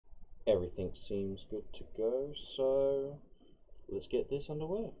Everything seems good to go, so let's get this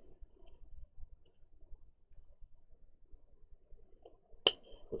underway.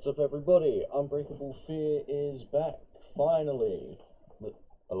 What's up, everybody? Unbreakable Fear is back, finally.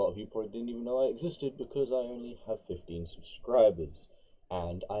 A lot of you probably didn't even know I existed because I only have 15 subscribers,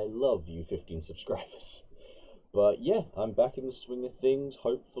 and I love you 15 subscribers. But yeah, I'm back in the swing of things,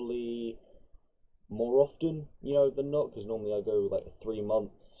 hopefully more often, than not, because normally I go like a 3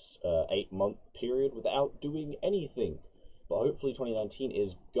 months, 8 month period without doing anything. But hopefully 2019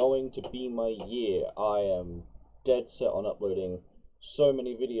 is going to be my year. I am dead set on uploading so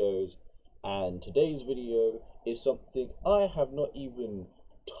many videos, and today's video is something I have not even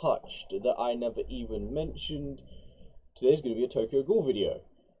touched, that I never even mentioned. Today's going to be a Tokyo Ghoul video,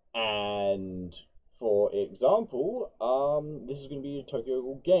 and for example, this is going to be a Tokyo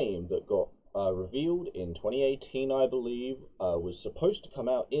Ghoul game that got revealed in 2018, I believe. Was supposed to come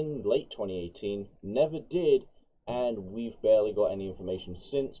out in late 2018, never did, and we've barely got any information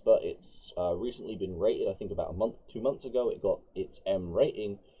since, but it's recently been rated. I think about a month, 2 months ago, it got its M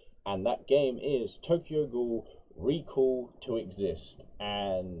rating, and that game is Tokyo Ghoul Recall to Exist.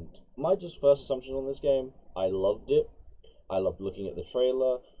 And my just first assumption on this game, I loved it. I loved looking at the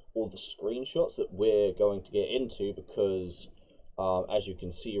trailer, all the screenshots that we're going to get into, because as you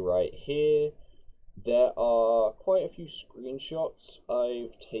can see right here, there are quite a few screenshots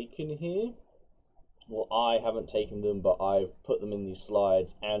I've taken here. Well, I haven't taken them, but I've put them in these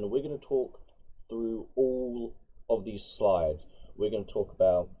slides, and we're going to talk through all of these slides. We're going to talk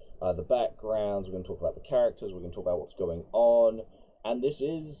about the backgrounds, we're going to talk about the characters, we're going to talk about what's going on, and this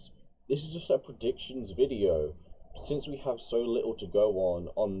is just a predictions video. Since we have so little to go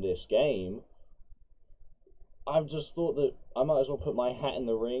on this game, I've just thought that I might as well put my hat in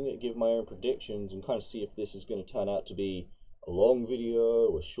the ring, give my own predictions, and kind of see if this is going to turn out to be a long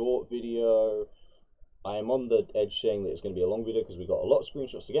video, a short video. I am on the edge saying that it's going to be a long video because we've got a lot of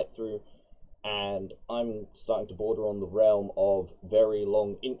screenshots to get through, and I'm starting to border on the realm of very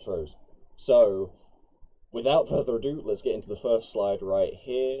long intros. So, without further ado, let's get into the first slide right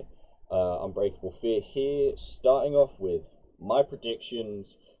here. Unbreakable Fear here, starting off with my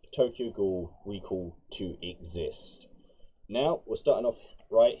predictions for Tokyo Ghoul Recall to Exist. Now, we're starting off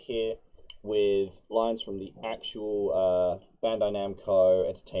right here with lines from the actual Bandai Namco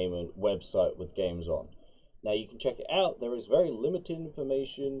Entertainment website with games on. Now you can check it out. There is very limited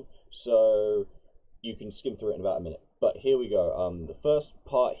information, so you can skim through it in about a minute. But here we go. The first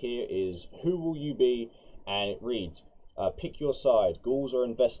part here is who will you be, and it reads, pick your side, ghouls or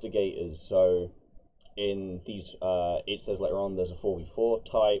investigators. So in these, it says later on there's a 4v4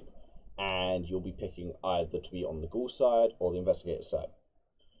 type, and you'll be picking either to be on the ghoul side or the investigator side.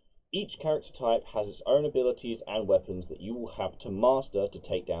 Each character type has its own abilities and weapons that you will have to master to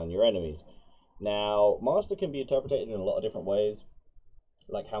take down your enemies. Now, master can be interpreted in a lot of different ways.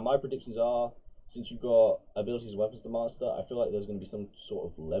 Like how my predictions are, since you've got abilities and weapons to master, I feel like there's going to be some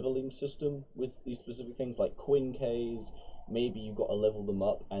sort of leveling system with these specific things, like Quinkays. Maybe you've got to level them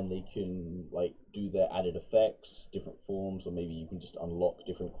up and they can like do their added effects, different forms, or maybe you can just unlock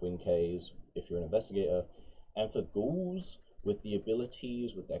different Quinkays if you're an investigator. And for ghouls, with the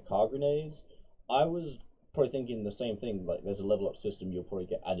abilities, with their car grenades, I was probably thinking the same thing. Like there's a level up system, you'll probably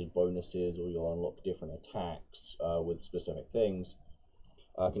get added bonuses, or you'll unlock different attacks with specific things.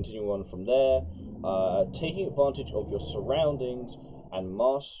 Continuing on from there, taking advantage of your surroundings and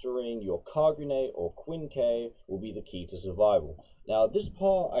mastering your car grenade or Quinkay will be the key to survival. Now this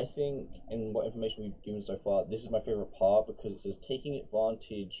part, I think, in what information we've given so far, this is my favorite part because it says taking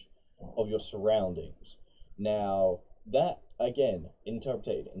advantage of your surroundings. Now that, again,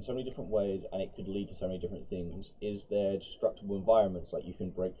 interpreted in so many different ways, and it could lead to so many different things. Is there destructible environments, like you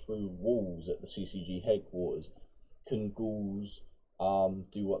can break through walls at the CCG headquarters? Can ghouls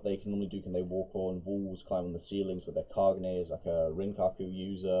do what they can normally do? Can they walk on walls, climb on the ceilings with their car grenades, like a Rinkaku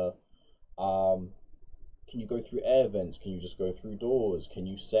user? Can you go through air vents? Can you just go through doors? Can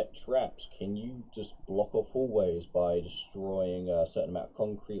you set traps? Can you just block off hallways by destroying a certain amount of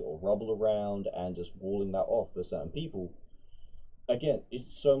concrete or rubble around and just walling that off for certain people? Again,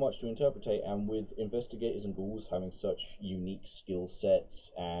 it's so much to interpretate, and with investigators and ghouls having such unique skill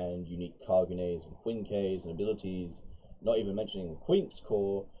sets and unique car grenades and Quinkays and abilities, not even mentioning the Quink's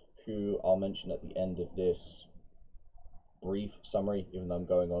core, who I'll mention at the end of this brief summary, even though I'm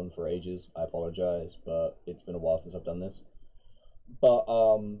going on for ages. I apologize, but it's been a while since I've done this. But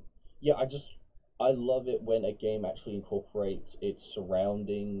yeah, I love it when a game actually incorporates its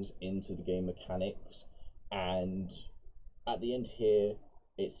surroundings into the game mechanics, and at the end here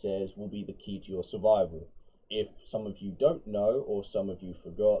it says will be the key to your survival. if some of you don't know, or some of you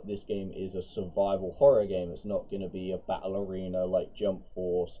forgot, this game is a survival horror game. It's not going to be a battle arena like Jump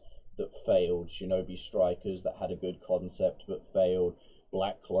Force that failed, Shinobi Strikers that had a good concept but failed,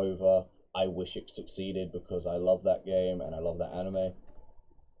 Black Clover, I wish it succeeded because I love that game and I love that anime.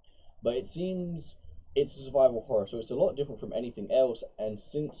 But it seems it's a survival horror, so it's a lot different from anything else, and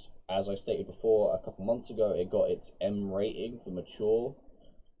since, as I stated before, a couple months ago, it got its M rating for mature,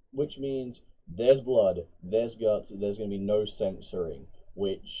 which means there's blood, there's guts, there's going to be no censoring,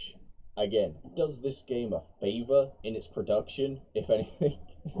 which, again, does this game a favor in its production, if anything.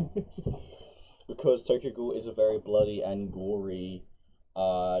 Because Tokyo Ghoul is a very bloody and gory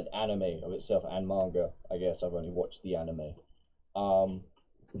anime of itself, and manga, I guess. I've only watched the anime.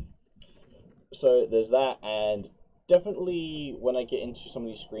 So there's that, and definitely when I get into some of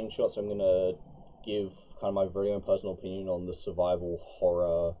these screenshots, I'm going to give kind of my very own personal opinion on the survival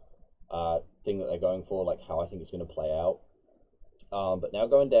horror thing that they're going for, like how I think it's going to play out. But now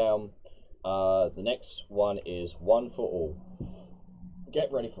going down, the next one is One for All. Get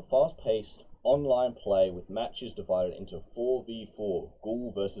ready for fast-paced online play with matches divided into 4v4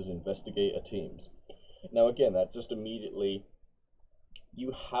 ghoul versus investigator teams. Now again, that just immediately,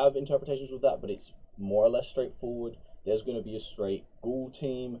 you have interpretations with that, but it's more or less straightforward. There's going to be a straight ghoul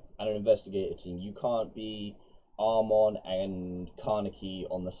team and an investigator team. You can't be Armon and Kaneki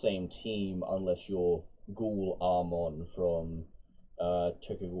on the same team unless you're Ghoul Armon from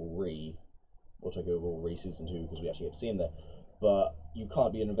Tokyo Ghoul Re, or Tokyo Ghoul Re Season 2, because we actually get to see him there. But you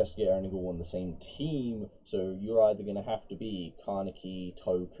can't be an investigator and a ghoul on the same team, so you're either going to have to be Kaneki,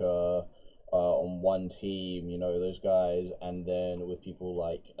 Toka, on one team, you know, those guys, and then with people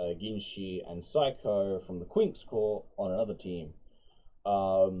like Ginshi and Psycho from the Quinks Court on another team.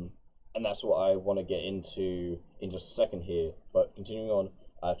 And that's what I want to get into in just a second here. But continuing on,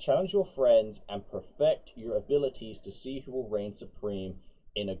 challenge your friends and perfect your abilities to see who will reign supreme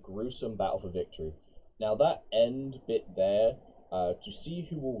in a gruesome battle for victory. Now that end bit there, to see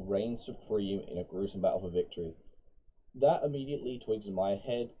who will reign supreme in a gruesome battle for victory, that immediately twigs in my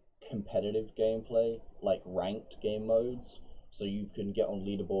head competitive gameplay, like ranked game modes, so you can get on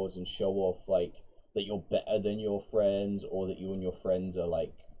leaderboards and show off like that you're better than your friends, or that you and your friends are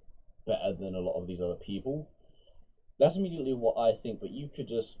like better than a lot of these other people. That's immediately what I think, but you could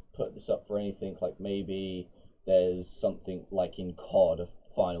just put this up for anything, like maybe there's something like in COD, a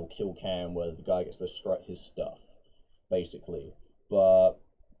final kill cam, where the guy gets to strut his stuff, basically. But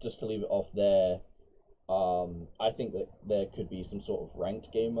just to leave it off there, I think that there could be some sort of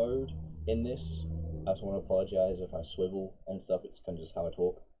ranked game mode in this. I just want to apologize if I swivel and stuff, it's kind of just how I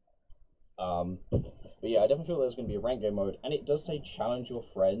talk. But yeah, I definitely feel there's going to be a ranked game mode, and it does say challenge your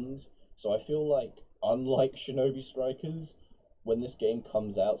friends, so I feel like, unlike Shinobi Strikers, when this game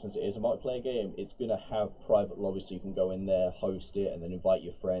comes out, since it is a multiplayer game, it's going to have private lobbies, so you can go in there, host it, and then invite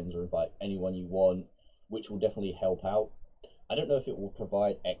your friends or invite anyone you want, which will definitely help out. I don't know if it will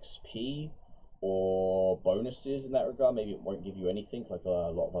provide XP or bonuses in that regard. Maybe it won't give you anything like a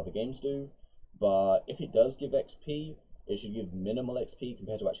lot of other games do, but if it does give XP, it should give minimal XP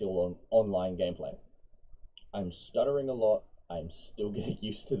compared to actual online gameplay. I'm stuttering a lot. I'm still getting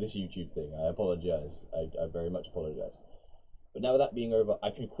used to this YouTube thing. I apologize. I very much apologize. But now with that being over, I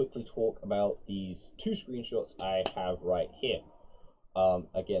can quickly talk about these two screenshots I have right here.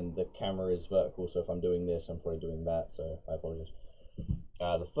 Again, the camera is vertical, so if I'm doing this, I'm probably doing that, so I apologize.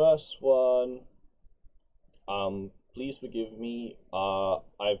 The first one, please forgive me.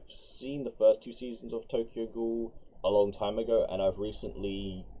 I've seen the first two seasons of Tokyo Ghoul a long time ago, and I've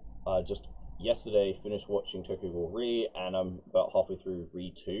recently, just yesterday, finished watching Tokyo Ghoul Re, and I'm about halfway through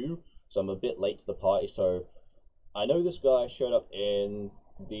Re 2, so I'm a bit late to the party. So I know this guy showed up in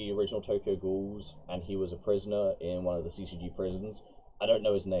the original Tokyo Ghouls, and he was a prisoner in one of the CCG prisons. I don't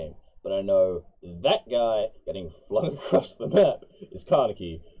know his name, but I know that guy getting flung across the map is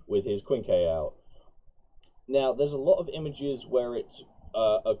Kaneki with his Quinkei out. Now, there's a lot of images where it's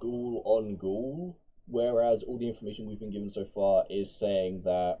a ghoul on ghoul, whereas all the information we've been given so far is saying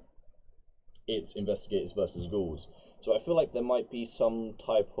that it's investigators versus ghouls. So I feel like there might be some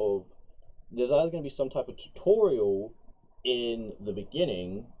type of, there's either going to be some type of tutorial in the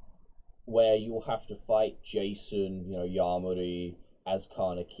beginning where you'll have to fight Jason, you know, Yamuri as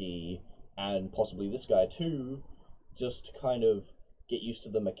Kaneki, and possibly this guy too, just to kind of get used to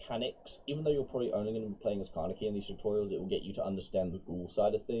the mechanics. Even though you're probably only going to be playing as Kaneki in these tutorials, it will get you to understand the ghoul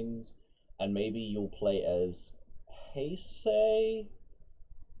side of things, and maybe you'll play as Heisei.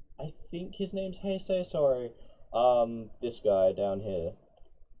 I think his name's Heisei, sorry. This guy down here.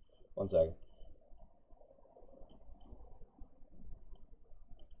 One second.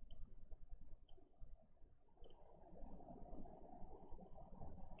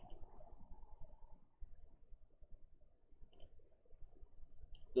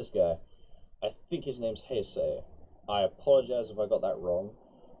 this guy. I think his name's Heisei. I apologize if I got that wrong,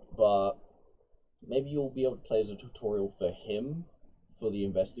 but maybe you'll be able to play as a tutorial for him, for the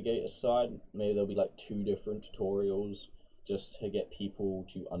investigator side. Maybe there'll be like 2 different tutorials just to get people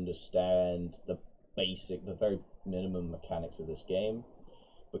to understand the very minimum mechanics of this game,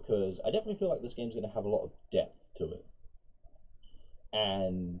 because I definitely feel like this game's going to have a lot of depth to it.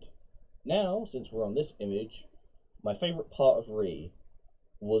 And now, since we're on this image, my favorite part of Re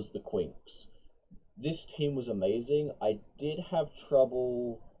was the Quinks. This team was amazing. I did have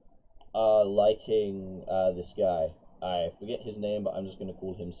trouble liking this guy. I forget his name, but I'm just going to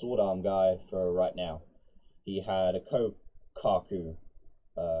call him Sword Arm Guy for right now. He had a Kagune,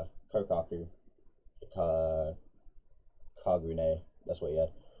 that's what he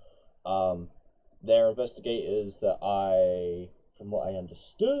had. They're investigators that from what I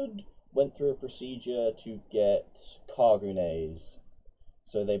understood, went through a procedure to get Kagunes.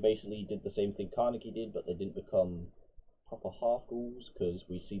 So they basically did the same thing Kaneki did, but they didn't become proper half-ghouls, because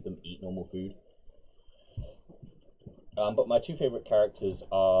we see them eat normal food. But my 2 favorite characters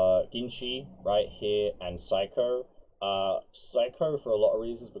are Ginshi, right here, and Psycho. Psycho for a lot of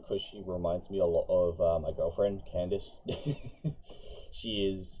reasons, because she reminds me a lot of my girlfriend, Candice.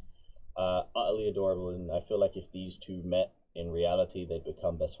 She is utterly adorable, and I feel like if these 2 met in reality, they'd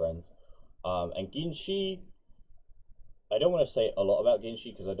become best friends. And Ginshi, I don't want to say a lot about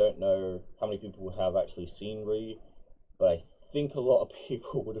Ginshi because I don't know how many people have actually seen Re, but I think a lot of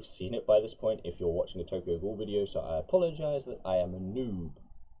people would have seen it by this point if you're watching a Tokyo Ghoul video, so I apologize that I am a noob.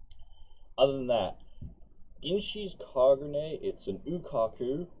 Other than that, Ginshi's Kagune, it's an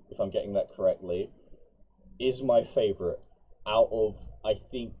Ukaku, if I'm getting that correctly, is my favorite out of, I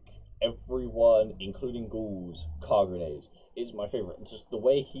think, everyone, including ghouls, Kagunes, is my favorite. It's just the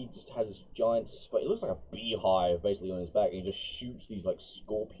way he just has this giant it looks like a beehive basically on his back, and he just shoots these like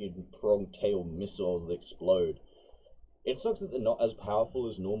scorpion prong tail missiles that explode. It sucks that they're not as powerful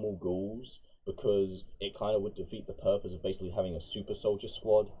as normal ghouls, because it kind of would defeat the purpose of basically having a super soldier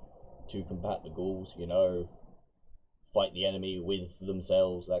squad to combat the ghouls, you know, fight the enemy with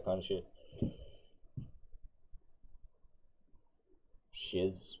themselves, that kind of shit.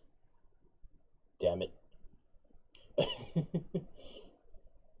 Shiz. Damn it.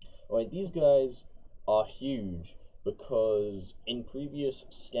 Right, these guys are huge because in previous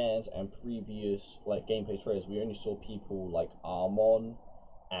scans and previous like gameplay trailers, we only saw people like Armon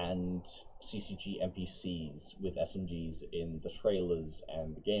and CCG NPCs with SMGs in the trailers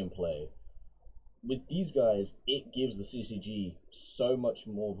and the gameplay. With these guys, it gives the CCG so much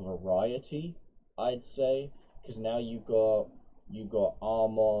more variety, I'd say, because now you got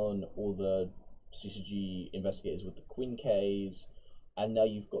Armon, all the CCG investigators with the Quinks, and now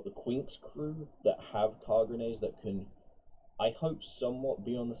you've got the Quinks crew that have Kagunes that can, I hope, somewhat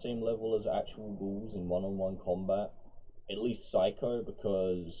be on the same level as actual ghouls in one-on-one combat. At least Psycho,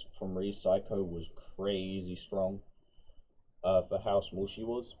 because from Re, Psycho was crazy strong for how small she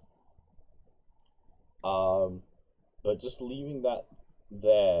was. But just leaving that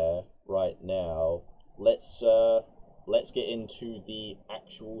there right now, let's get into the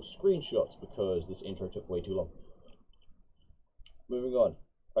actual screenshots, because this intro took way too long. Moving on.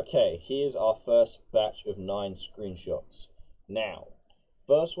 Okay, here's our first batch of 9 screenshots. Now,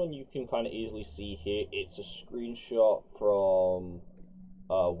 first one you can kind of easily see here, it's a screenshot from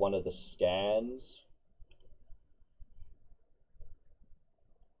one of the scans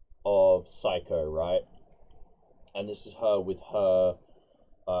of Psycho, right? And this is her with her,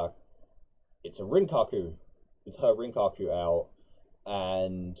 it's a Rinkaku, with her Rinkaku out,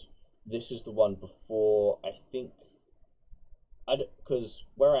 and this is the one before, I think, because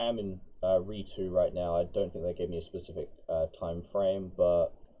where I am in Re 2 right now, I don't think they gave me a specific time frame,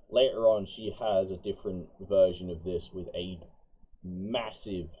 but later on she has a different version of this with a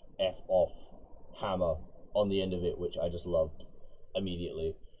massive F-off hammer on the end of it, which I just loved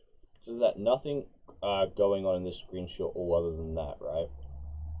immediately. So there's that, nothing going on in this screenshot all other than that, right?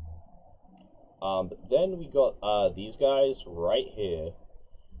 But then we got these guys right here.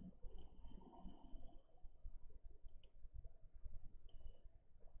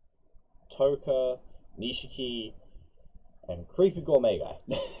 Toka, Nishiki, and Creepy Gourmet Guy.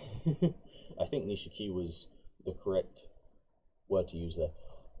 I think Nishiki was the correct word to use there.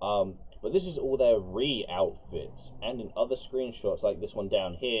 But this is all their re-outfits, and in other screenshots, like this one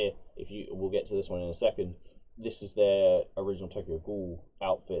down here, we'll get to this one in a second, this is their original Tokyo Ghoul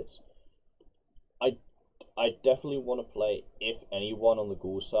outfits. I definitely want to play, if anyone on the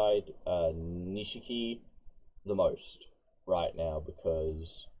Ghoul side, Nishiki the most right now,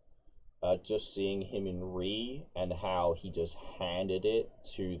 because just seeing him in Re and how he just handed it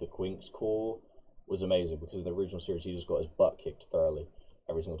to the Quink's core was amazing, because in the original series he just got his butt kicked thoroughly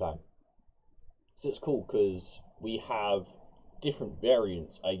every single time. So it's cool because we have different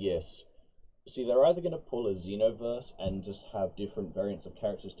variants, I guess. See, they're either going to pull a Xenoverse and just have different variants of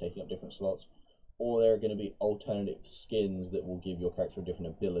characters taking up different slots, or there are going to be alternative skins that will give your character a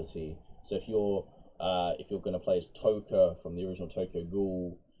different ability. So if you're going to play as Toka from the original Tokyo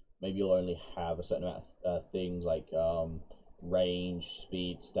Ghoul, maybe you'll only have a certain amount of things like range,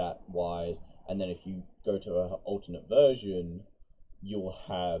 speed, stat wise, and then if you go to an alternate version, you'll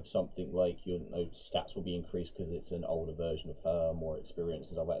have something like your stats will be increased because it's an older version of her, more experience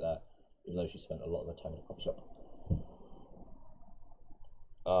and stuff like that. Even though she spent a lot of the time in a coffee shop.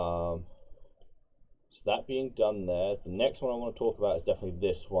 So that being done there, the next one I want to talk about is definitely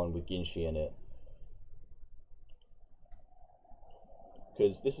this one with Ginshi in it.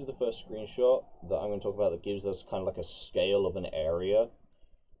 Because this is the first screenshot that I'm going to talk about that gives us kind of like a scale of an area.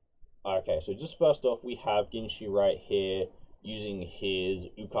 Okay, so just first off, we have Ginshi right here using his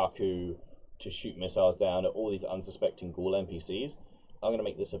Ukaku to shoot missiles down at all these unsuspecting ghoul NPCs. I'm going to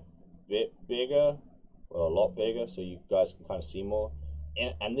make this a bit bigger, well, a lot bigger, so you guys can kind of see more.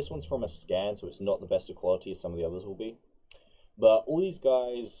 And this one's from a scan, so it's not the best of quality as some of the others will be. But all these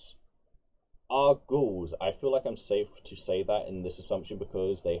guys are ghouls. I feel like I'm safe to say that in this assumption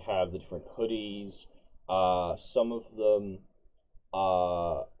because they have the different hoodies. Some of them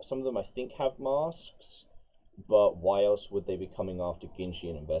I think have masks, but why else would they be coming after Ginshi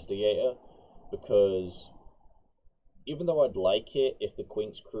and Investigator? Because even though I'd like it if the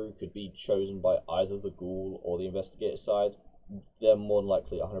Quink's crew could be chosen by either the Ghoul or the Investigator side, they're more than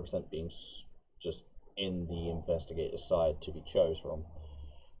likely 100% being just in the Investigator side to be chose from.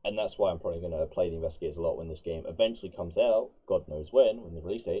 And that's why I'm probably going to play the Investigators a lot when this game eventually comes out, God knows when the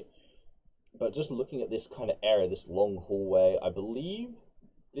release date. But just looking at this kind of area, this long hallway, I believe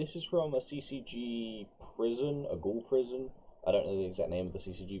this is from a CCG prison, a Ghoul prison. I don't know the exact name of the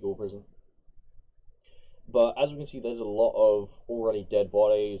CCG Ghoul prison. But as we can see, there's a lot of already dead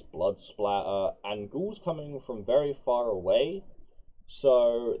bodies, blood splatter, and ghouls coming from very far away.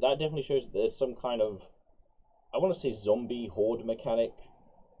 So that definitely shows that there's some kind of, I want to say, zombie horde mechanic,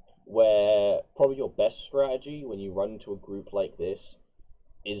 where probably your best strategy when you run into a group like this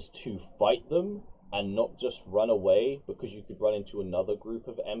is to fight them and not just run away, because you could run into another group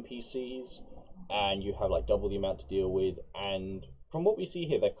of NPCs and you have like double the amount to deal with. And from what we see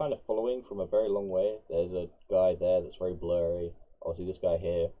here, they're kind of following from a very long way. There's a guy there that's very blurry. Obviously this guy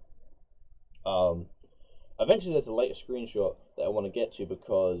here. Eventually there's a later screenshot that I want to get to,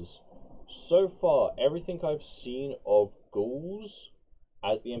 because so far everything I've seen of ghouls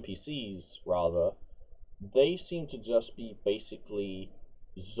as the NPCs, rather, they seem to just be basically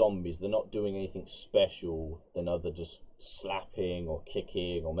zombies. They're not doing anything special than other just slapping or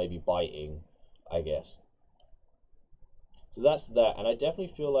kicking or maybe biting, I guess. So that's that, and I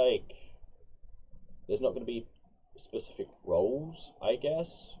definitely feel like there's not going to be specific roles, I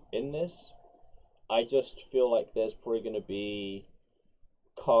guess, in this. I just feel like there's probably going to be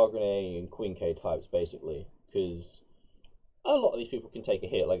Kagune and Quinke types, basically, because a lot of these people can take a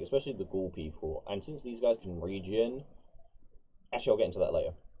hit, like especially the ghoul people, and since these guys can regen, actually I'll get into that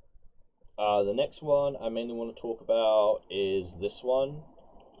later. The next one I mainly want to talk about is this one.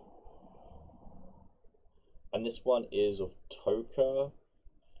 And this one is of Toka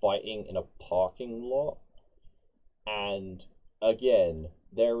fighting in a parking lot. And again,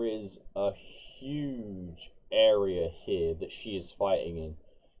 there is a huge area here that she is fighting in.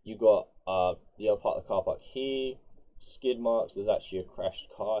 You got the other part of the car park here, skid marks, there's actually a crashed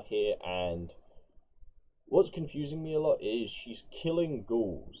car here, and what's confusing me a lot is she's killing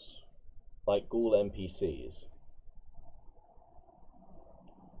ghouls, like ghoul NPCs.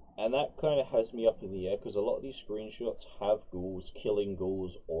 And that kind of has me up in the air, because a lot of these screenshots have ghouls killing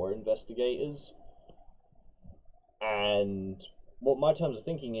ghouls or investigators. And what my terms of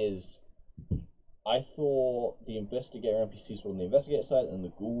thinking is, I thought the investigator NPCs were on the investigator side and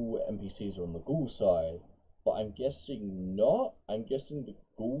the ghoul NPCs are on the ghoul side. But I'm guessing not. I'm guessing the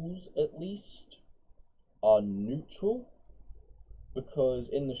ghouls, at least, are neutral. Because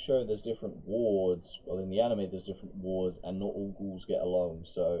in the show there's different wards, well in the anime there's different wards, and not all ghouls get along,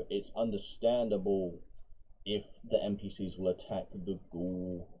 so it's understandable if the NPCs will attack the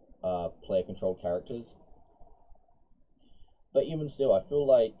ghoul player control characters. But even still, I feel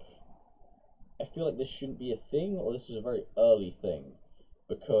like this shouldn't be a thing, or this is a very early thing,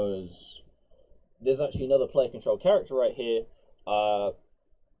 because there's actually another player control character right here,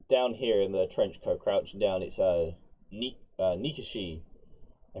 down here in the trench coat, crouching down. It's Nikashi,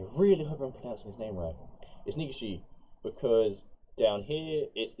 I really hope I'm pronouncing his name right. It's Nikishi, because down here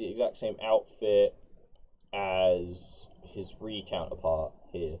it's the exact same outfit as his Re counterpart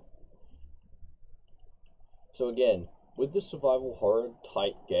here. So again, with this survival horror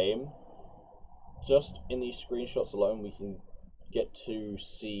type game, just in these screenshots alone, we can get to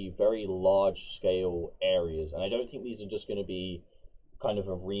see very large scale areas, and I don't think these are just going to be kind of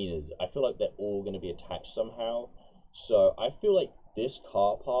arenas. I feel like they're all going to be attached somehow. So I feel like this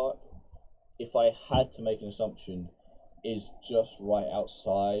car park, if I had to make an assumption, is just right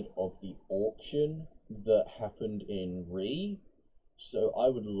outside of the auction that happened in Re. So I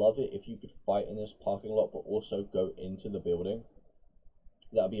would love it if you could fight in this parking lot, but also go into the building.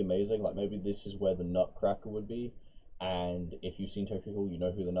 That'd be amazing. Like, maybe this is where the Nutcracker would be. And if you've seen Tokyo Ghoul, you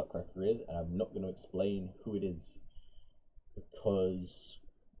know who the Nutcracker is. And I'm not going to explain who it is, because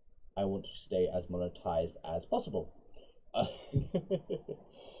I want to stay as monetized as possible.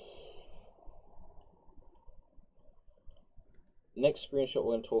 Next screenshot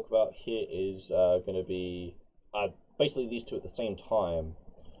we're going to talk about here is going to be basically these two at the same time.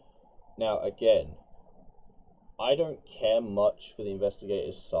 Now, again, I don't care much for the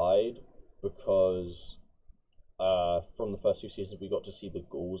investigator's side, because from the first two seasons we got to see the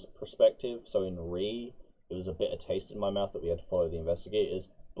ghoul's perspective. So in Re, it was a bitter taste in my mouth that we had to follow the investigators.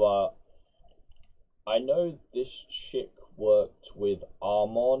 But I know this chick worked with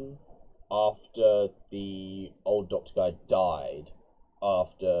Armon after the old doctor guy died,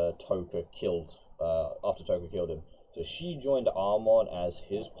 after Toka killed him. So she joined Armon as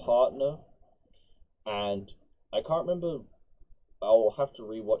his partner, and I can't remember, I'll have to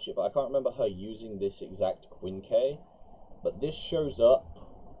rewatch it, but I can't remember her using this exact Quinque, but this shows up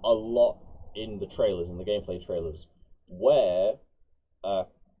a lot in the trailers, in the gameplay trailers, where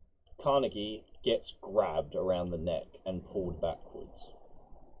Carnegie gets grabbed around the neck and pulled backwards.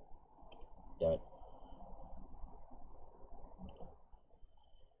 Damn it.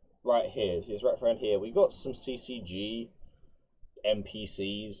 Right here, it's right around here. We got some CCG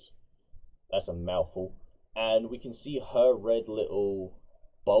NPCs. That's a mouthful. And we can see her red little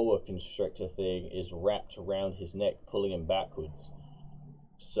boa constrictor thing is wrapped around his neck, pulling him backwards.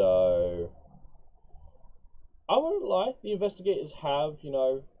 So I won't lie, the investigators have, you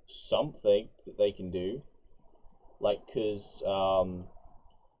know, something that they can do. Like, because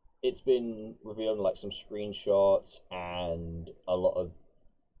it's been revealed in like some screenshots and a lot of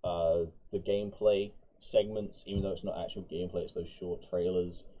the gameplay segments, even though it's not actual gameplay, it's those short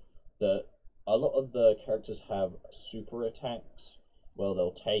trailers, that a lot of the characters have super attacks. Well,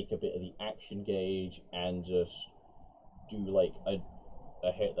 they'll take a bit of the action gauge and just do like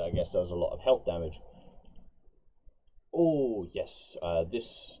a hit that I guess does a lot of health damage. Oh yes,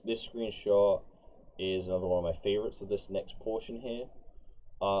 this screenshot is another one of my favorites of this next portion here.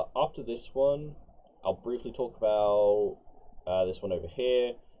 After this one, I'll briefly talk about this one over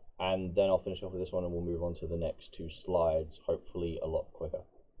here, and then I'll finish off with this one and we'll move on to the next two slides, hopefully a lot quicker.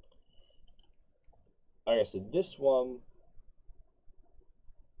 Okay, so this one,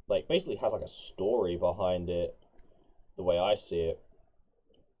 like, basically has like a story behind it, the way I see it.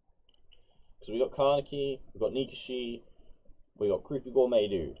 So we got Kaneki, we got Nikishi, we got Creepy Gourmet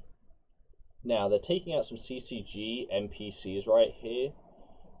Dude. Now, they're taking out some CCG NPCs right here,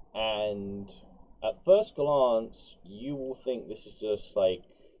 and at first glance, you will think this is just like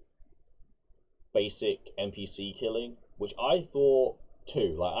basic NPC killing, which I thought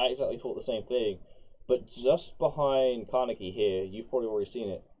too. Like, I exactly thought the same thing. But just behind Kaneki here, you've probably already seen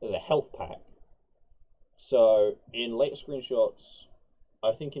it, there's a health pack. So, in later screenshots,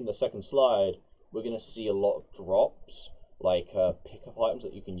 I think in the second slide, we're going to see a lot of drops, like pickup items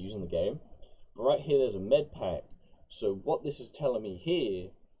that you can use in the game. But right here, there's a med pack. So what this is telling me here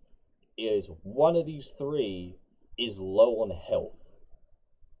is one of these three is low on health.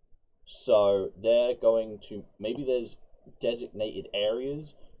 So they're going to, maybe there's designated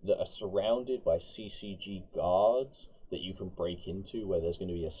areas that are surrounded by CCG guards that you can break into, where there's going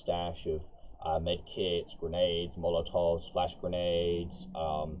to be a stash of med kits, grenades, molotovs, flash grenades,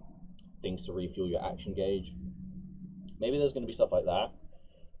 things to refuel your action gauge. Maybe there's going to be stuff like that.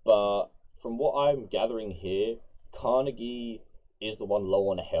 But from what I'm gathering here, Carnegie is the one low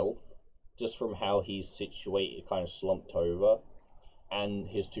on health, just from how he's situated, kind of slumped over. And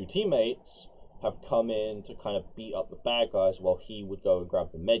his two teammates have come in to kind of beat up the bad guys while he would go and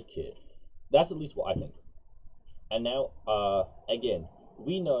grab the med kit. That's at least what I think. And now, again,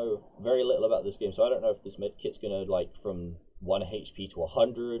 we know very little about this game, so I don't know if this med kit's gonna, like, from 1 HP to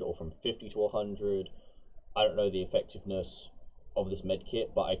 100, or from 50 to 100. I don't know the effectiveness of this med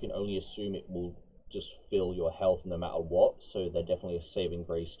kit, but I can only assume it will just fill your health no matter what, so they're definitely a saving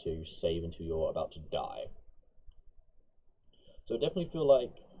grace to save until you're about to die. So I definitely feel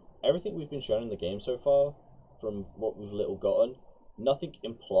like everything we've been shown in the game so far, from what we've little gotten, nothing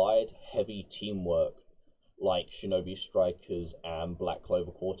implied heavy teamwork like Shinobi Strikers and Black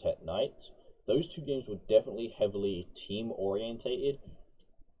Clover Quartet Knights. Those two games were definitely heavily team orientated,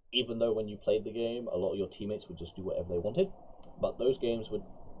 even though when you played the game, a lot of your teammates would just do whatever they wanted. But those games were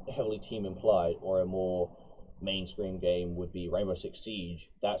heavily team implied, or a more mainstream game would be Rainbow Six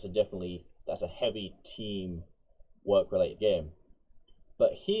Siege. That's a heavy team work related game.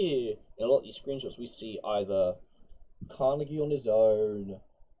 But here, in a lot of these screenshots, we see either Carnegie on his own,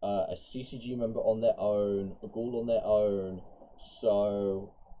 a CCG member on their own, a ghoul on their own.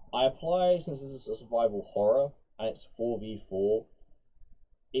 So I apply, since this is a survival horror and it's 4v4,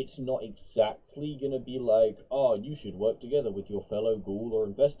 it's not exactly going to be like, oh, you should work together with your fellow ghoul or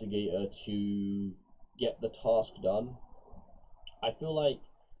investigator to get the task done. I feel like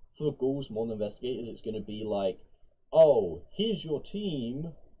for ghouls more than investigators, it's going to be like, oh, here's your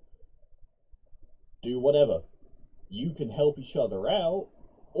team, do whatever. You can help each other out,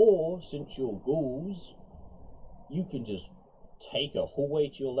 or since you're ghouls, you can just take a hallway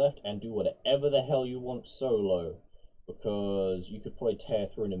to your left and do whatever the hell you want solo, because you could probably tear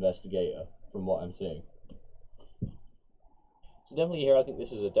through an investigator from what I'm seeing. So definitely here I think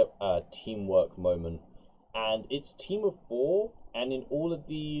this is a teamwork moment, and it's team of 4, and in all of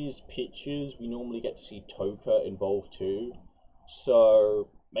these pictures we normally get to see Toka involved too. So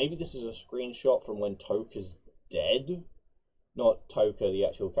maybe this is a screenshot from when Toka's dead. Not Toka the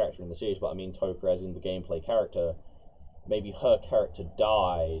actual character in the series, but I mean Toka as in the gameplay character. Maybe her character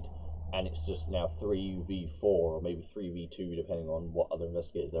died and it's just now 3v4 or maybe 3v2 depending on what other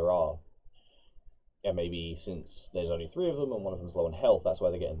investigators there are. And maybe since there's only 3 of them and one of them's low on health, that's why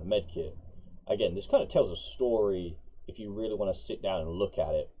they're getting the medkit. Again, this kind of tells a story if you really want to sit down and look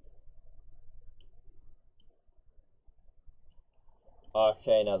at it.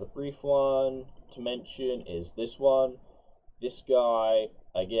 Okay, now the brief one to mention is this one. This guy,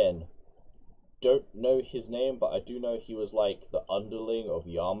 again, don't know his name, but I do know he was like the underling of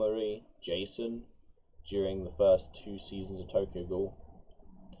Yamari, Jason, during the first 2 seasons of Tokyo Ghoul.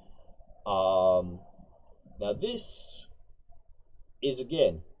 Now this is,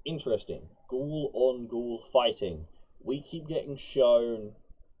 again, interesting. Ghoul on ghoul fighting. We keep getting shown,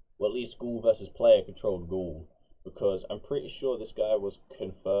 well, at least ghoul versus player controlled ghoul, because I'm pretty sure this guy was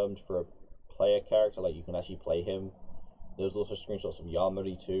confirmed for a player character, like you can actually play him. There was also screenshots of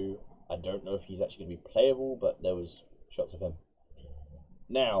Yamari too. I don't know if he's actually going to be playable, but there was shots of him.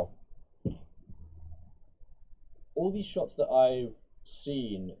 Now, all these shots that I've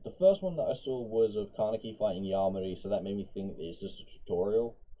seen, the first one that I saw was of Kaneki fighting Yamari, so that made me think that it's just a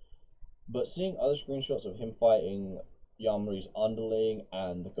tutorial. But seeing other screenshots of him fighting Yamari's underling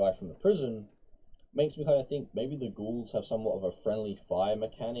and the guy from the prison makes me kind of think maybe the ghouls have somewhat of a friendly fire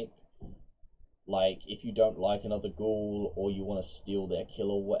mechanic. Like, if you don't like another ghoul or you want to steal their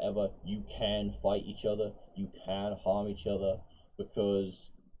kill or whatever, you can fight each other, you can harm each other, because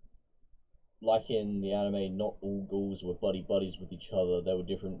like in the anime, not all ghouls were buddies with each other. There were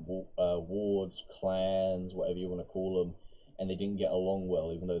different wards, clans, whatever you want to call them, and they didn't get along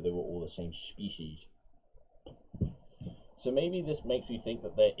well, even though they were all the same species. So maybe this makes me think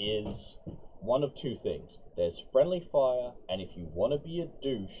that there is one of 2 things. There's friendly fire, and if you want to be a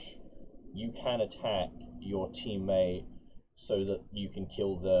douche, you can attack your teammate so that you can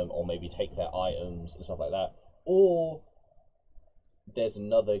kill them or maybe take their items and stuff like that. Or there's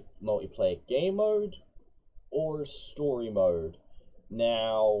another multiplayer game mode or a story mode.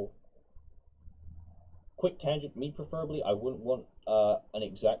 Now, quick tangent, me preferably, I wouldn't want an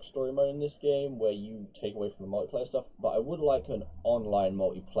exact story mode in this game where you take away from the multiplayer stuff, but I would like an online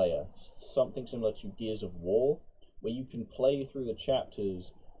multiplayer, something similar to Gears of War, where you can play through the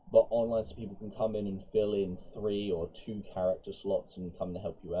chapters, but online so people can come in and fill in 3 or 2 character slots and come to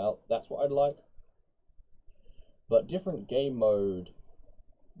help you out. That's what I'd like. But different game mode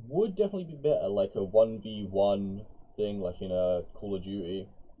would definitely be better, like a 1v1 thing, like in a Call of Duty.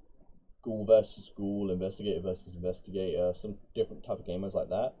 Ghoul versus ghoul, investigator versus investigator, some different type of game modes like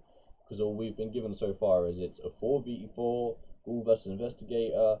that. Because all we've been given so far is it's a 4v4, ghoul versus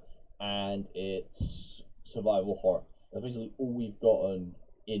investigator, and it's survival horror. That's basically all we've gotten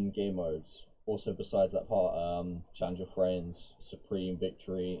in game modes. Also, besides that part, challenge your friends, supreme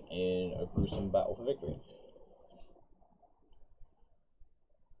victory in a gruesome battle for victory.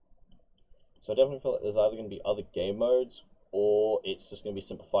 So I definitely feel like there's either going to be other game modes, or it's just going to be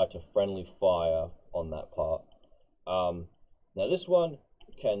simplified to friendly fire on that part. Now this one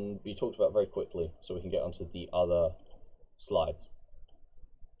can be talked about very quickly so we can get onto the other slides.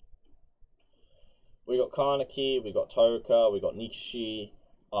 We got Kaneki, we got Toka, we got Nikishi,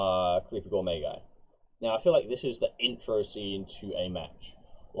 Creepy Ghoul Megai. Now I feel like this is the intro scene to a match.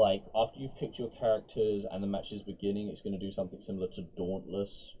 Like, after you've picked your characters and the match is beginning, it's going to do something similar to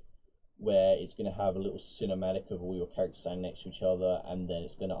Dauntless, where it's going to have a little cinematic of all your characters standing next to each other, and then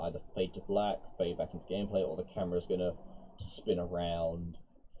it's going to either fade to black, fade back into gameplay, or the camera's going to spin around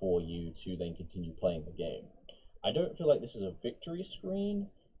for you to then continue playing the game. I don't feel like this is a victory screen,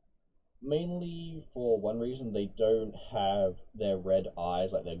 mainly for one reason: they don't have their red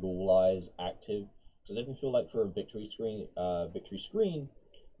eyes, like their ghoul eyes, active. So I definitely feel like for a victory screen,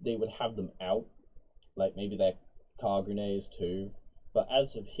 they would have them out, like maybe their car grenades too. But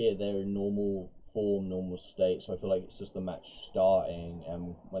as of here, they're in normal form, normal state. So I feel like it's just the match starting,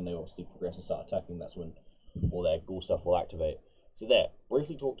 and when they obviously progress and start attacking, that's when all their ghoul stuff will activate. So there,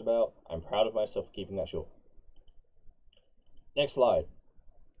 briefly talked about. I'm proud of myself for keeping that short. Next slide.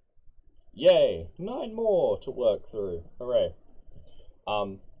 Yay! 9 more to work through. Hooray.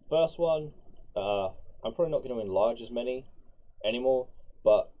 First one, I'm probably not going to enlarge as many anymore,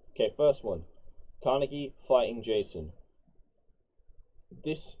 but okay, first one. Kaneki fighting Jason.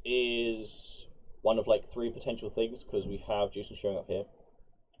 This is one of like 3 potential things, because we have Jason showing up here.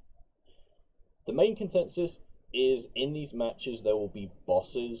 The main consensus is in these matches there will be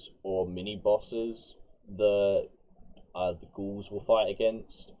bosses or mini bosses the ghouls will fight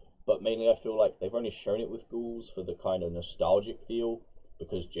against, but mainly I feel like they've only shown it with ghouls for the kind of nostalgic feel,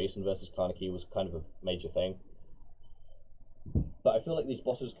 because Jason versus Kaneki was kind of a major thing. But I feel like these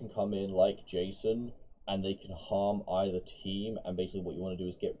bosses can come in like Jason, and they can harm either team, and basically what you want to do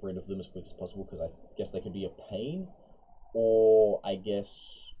is get rid of them as quick as possible, because I guess they could be a pain. Or I guess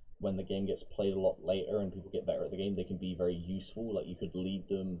when the game gets played a lot later and people get better at the game, they can be very useful. Like, you could lead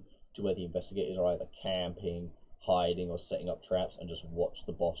them to where the investigators are either camping, hiding, or setting up traps, and just watch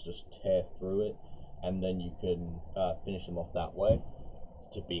the boss just tear through it, and then you can finish them off that way,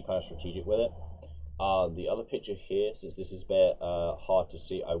 to be kind of strategic with it. The other picture here, since this is a bit hard to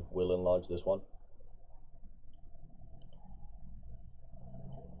see, I will enlarge this one.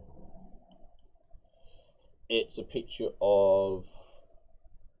 It's a picture of,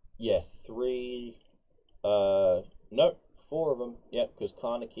 yeah, 4 of them, yeah, because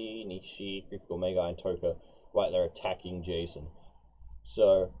Kaneki, Nikishi, Creepy Ghoul Megai, and Toka, right there attacking Jason.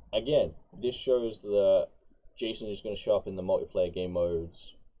 So, again, this shows that Jason is going to show up in the multiplayer game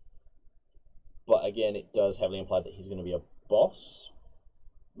modes, but again, it does heavily imply that he's going to be a boss,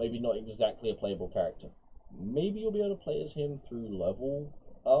 maybe not exactly a playable character. Maybe you'll be able to play as him through level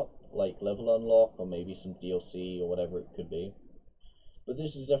up, like level unlock, or maybe some DLC or whatever it could be. But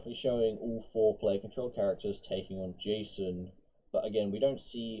this is definitely showing all 4 player control characters taking on Jason. But again, we don't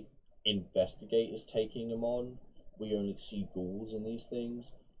see investigators taking him on. We only see ghouls in these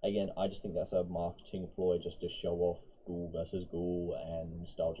things. Again, I just think that's a marketing ploy just to show off ghoul versus ghoul and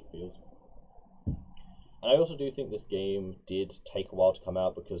nostalgic feels. And I also do think this game did take a while to come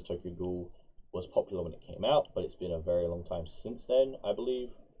out, because Tokyo Ghoul was popular when it came out, but it's been a very long time since then, I believe.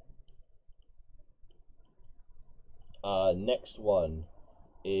 Next one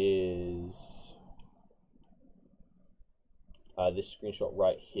is this screenshot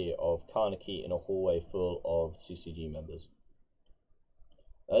right here of Kaneki in a hallway full of CCG members.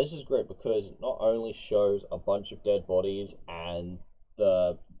 Now this is great because it not only shows a bunch of dead bodies and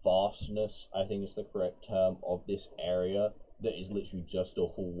the vastness, I think is the correct term, of this area that is literally just a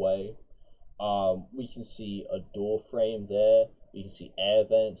hallway. We can see a door frame there. We can see air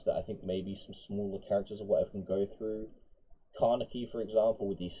vents that I think maybe some smaller characters or whatever can go through. Kaneki, for example,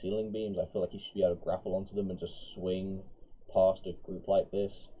 with these ceiling beams, I feel like he should be able to grapple onto them and just swing past a group like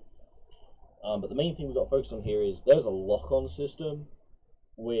this. But the main thing we've got to focus on here is there's a lock-on system,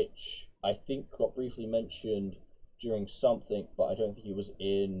 which I think got briefly mentioned during something, but I don't think it was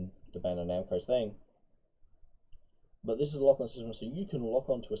in the Bandai Namco's thing. But this is a lock-on system, so you can lock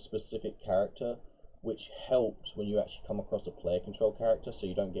onto a specific character, which helps when you actually come across a player control character, so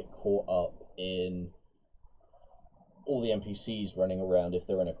you don't get caught up in all the NPCs running around if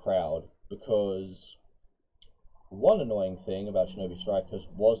they're in a crowd. Because one annoying thing about Shinobi Strikers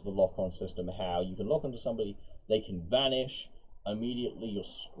was the lock-on system, how you can lock onto somebody, they can vanish, immediately your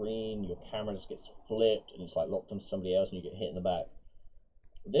screen, your camera just gets flipped, and it's like locked onto somebody else and you get hit in the back.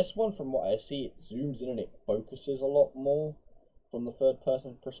 This one, from what I see, it zooms in and it focuses a lot more from the third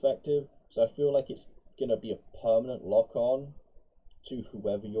person perspective, so I feel like it's going to be a permanent lock-on to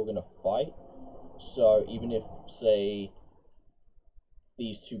whoever you're going to fight. So even if, say,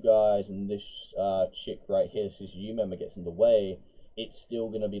 these 2 guys and this chick right here, this CCG member, gets in the way, it's still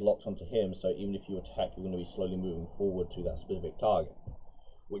going to be locked onto him, so even if you attack, you're going to be slowly moving forward to that specific target,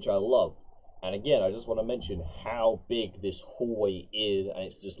 which I love. And again, I just want to mention how big this hallway is, and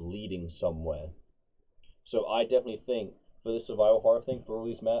it's just leading somewhere. So I definitely think, for this survival horror thing, for all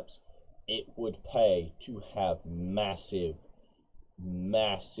these maps, it would pay to have massive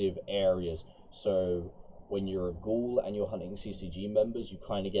areas. So when you're a ghoul and you're hunting CCG members, you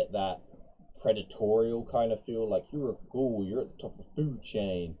kind of get that predatorial kind of feel, like you're a ghoul, you're at the top of the food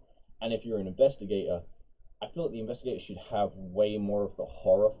chain. And if you're an investigator, I feel like the investigator should have way more of the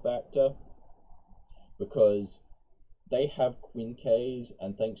horror factor, because they have quinquets,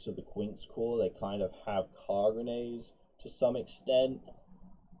 and thanks to the Quinks core, they kind of have car grenades to some extent.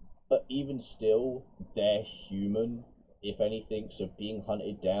 But even still, they're human, if anything, so being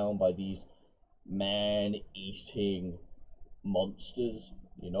hunted down by these man-eating monsters,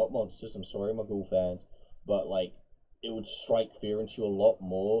 you're not monsters, I'm sorry my ghoul fans, but like, it would strike fear into you a lot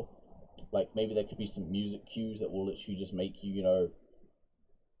more. Like, maybe there could be some music cues that will literally just make you, you know,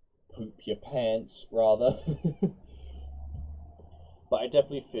 poop your pants, rather. But I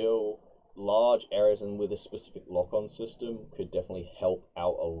definitely feel large areas and with a specific lock-on system could definitely help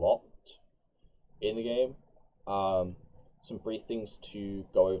out a lot in the game. Some brief things to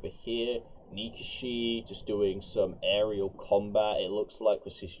go over here. Nikashi just doing some aerial combat, it looks like,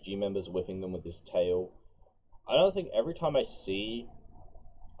 with CCG members, whipping them with his tail. I don't think every time I see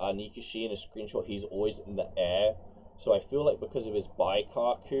Nikashi in a screenshot, he's always in the air. So I feel like because of his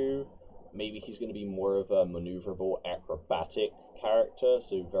Baikaku, maybe he's going to be more of a maneuverable, acrobatic character,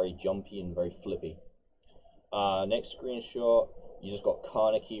 so very jumpy and very flippy. Next screenshot, you just got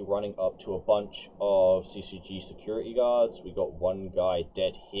Kaneki running up to a bunch of CCG security guards. We got one guy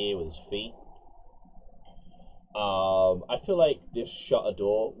dead here with his feet. I feel like this shutter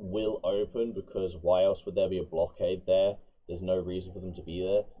door will open, because why else would there be a blockade there? There's no reason for them to be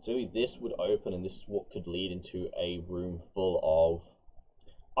there. So maybe this would open, and this is what could lead into a room full of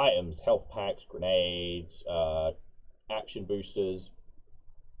items, health packs, grenades, action boosters.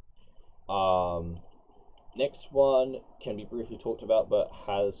 Next one can be briefly talked about, but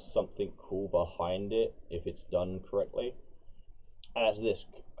has something cool behind it if it's done correctly. As this,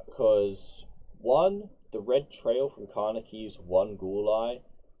 because one, the red trail from Kaneki's one ghoul eye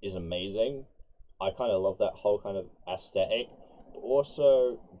is amazing. I kind of love that whole kind of aesthetic, but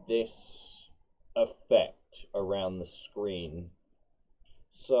also this effect around the screen.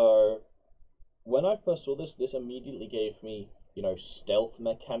 So when I first saw this, this immediately gave me, you know, stealth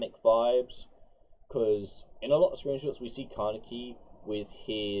mechanic vibes, because in a lot of screenshots we see Kaneki with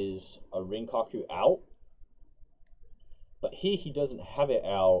his Rinkaku out, but here he doesn't have it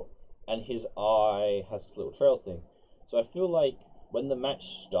out, and his eye has this little trail thing. So I feel like when the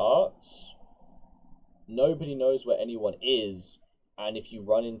match starts, nobody knows where anyone is, and if you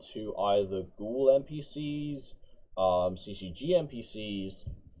run into either ghoul NPCs, CCG NPCs,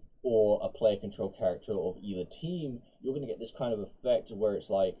 or a player control character of either team, you're going to get this kind of effect where it's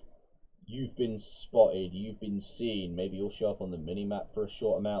like, you've been spotted, you've been seen. Maybe you'll show up on the minimap for a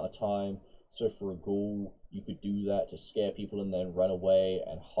short amount of time. So for a ghoul, you could do that to scare people and then run away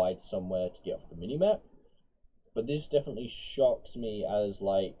and hide somewhere to get off the minimap. But this definitely shocks me, as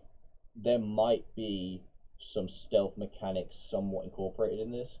like, there might be some stealth mechanics somewhat incorporated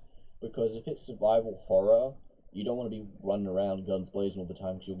in this, because if it's survival horror, you don't want to be running around guns blazing all the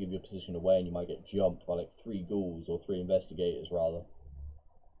time, because you'll give your position away and you might get jumped by like 3 ghouls, or 3 investigators rather.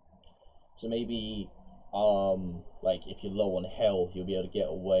 So maybe like if you're low on health, you'll be able to get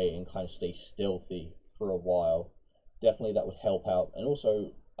away and kind of stay stealthy for a while. Definitely that would help out, and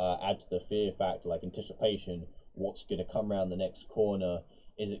also add to the fear factor, like anticipation. What's going to come around the next corner?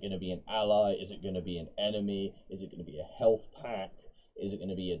 Is it going to be an ally? Is it going to be an enemy? Is it going to be a health pack? Is it going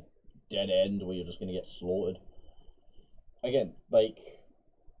to be a dead end where you're just going to get slaughtered? Again, like,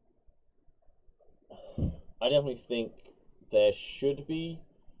 I definitely think there should be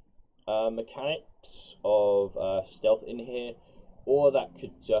mechanics of stealth in here, or that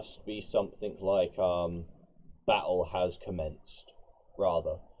could just be something like battle has commenced,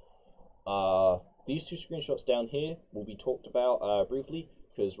 rather. These 2 screenshots down here will be talked about briefly,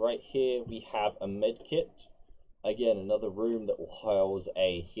 because right here we have a med kit. Again, another room that will house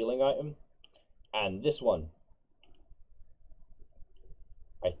a healing item. And this one,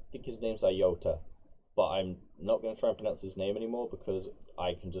 I think his name's Iota, but I'm not going to try and pronounce his name anymore, because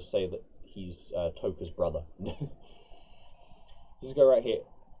I can just say that he's Toka's brother. This guy right here.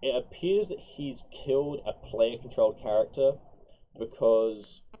 It appears that he's killed a player-controlled character,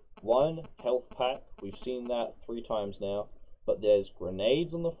 because, one, health pack, we've seen that 3 times now, but there's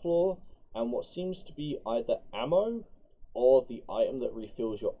grenades on the floor, and what seems to be either ammo or the item that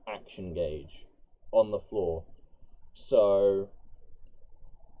refills your action gauge on the floor. So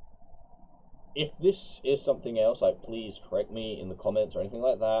if this is something else, like, please correct me in the comments or anything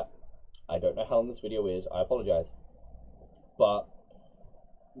like that. I don't know how long this video is, I apologize. But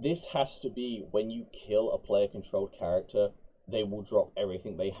this has to be when you kill a player controlled character, they will drop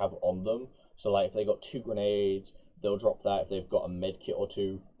everything they have on them. So like if they got 2 grenades, they'll drop that. If they've got a med kit or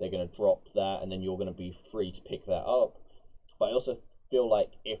 2, they're going to drop that, and then you're going to be free to pick that up. But I also feel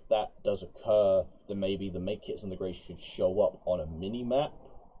like if that does occur, then maybe the med kits and the grades should show up on a mini map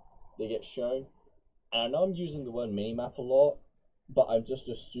that gets shown. And I know I'm using the word mini map a lot, but I'm just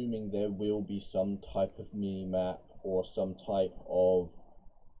assuming there will be some type of mini map or some type of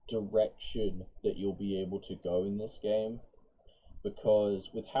direction that you'll be able to go in this game, because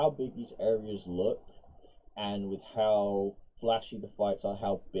with how big these areas look and with how flashy the fights are,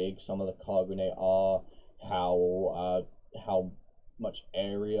 how big some of the car grenade are, how much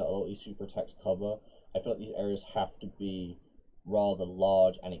area a lot of these super attacks cover, I feel like these areas have to be rather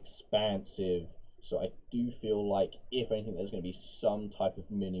large and expansive. So I do feel like, if anything, there's going to be some type of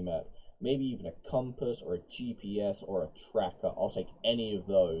mini-map. Maybe even a compass or a GPS or a tracker. I'll take any of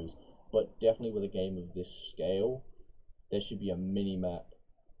those. But definitely with a game of this scale, there should be a mini-map.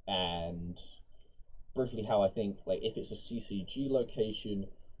 And briefly how I think, like, if it's a CCG location,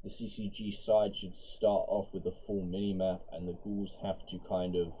 the CCG side should start off with a full mini-map, and the ghouls have to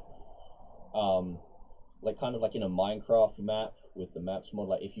kind of like in a Minecraft map with the maps mod,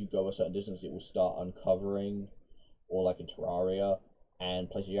 like if you go a certain distance it will start uncovering, or like in Terraria, and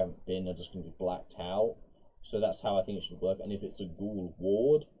places you haven't been are just going to be blacked out. So that's how I think it should work. And if it's a ghoul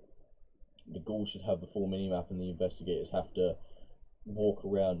ward, the ghouls should have the full minimap, and the investigators have to walk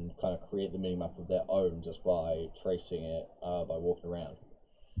around and kind of create the minimap of their own just by tracing it, by walking around.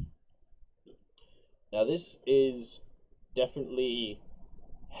 Now this is definitely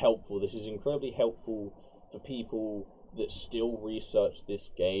helpful. This is incredibly helpful for people that still research this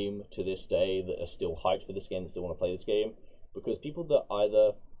game to this day, that are still hyped for this game, that still want to play this game, because people that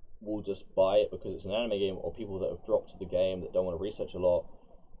either will just buy it because it's an anime game, or people that have dropped the game that don't want to research a lot,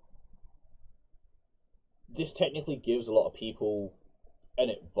 this technically gives a lot of people an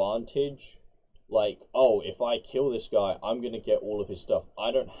advantage. Like, oh, if I kill this guy, I'm going to get all of his stuff.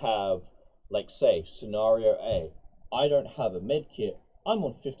 I don't have, like, say, scenario A, I don't have a med kit, I'm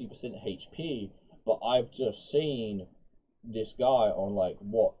on 50% HP, but I've just seen this guy on, like,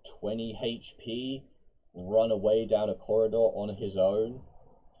 what, 20 HP run away down a corridor on his own.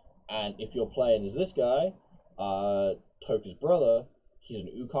 And if you're playing as this guy, Toka's brother, he's an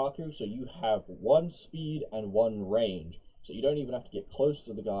Ukaku, so you have 1 speed and 1 range. So you don't even have to get close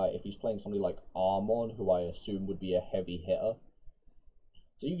to the guy if he's playing somebody like Armon, who I assume would be a heavy hitter.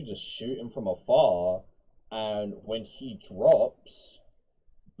 So you can just shoot him from afar, and when he drops,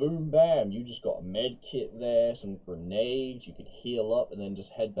 boom bam, you just got a med kit there, some grenades, you could heal up and then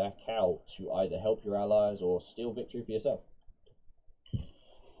just head back out to either help your allies or steal victory for yourself.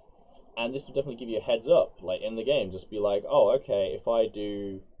 And this will definitely give you a heads up, like in the game, just be like, oh, okay, if I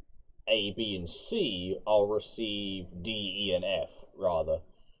do A, B, and C, I'll receive D, E, and F, rather.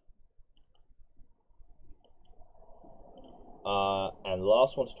 And the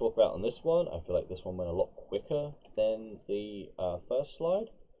last one to talk about on this one, I feel like this one went a lot quicker than the first slide.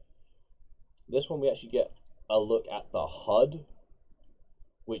 This one we actually get a look at the HUD,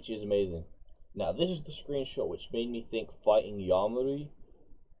 which is amazing. Now this is the screenshot which made me think fighting Yamuri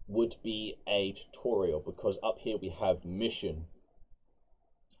would be a tutorial, because up here we have mission.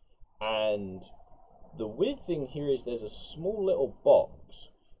 And the weird thing here is there's a small little box.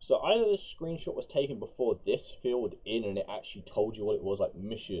 So either this screenshot was taken before this filled in and it actually told you what it was, like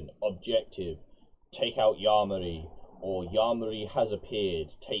mission, objective, take out Yamuri, or Yamuri has appeared,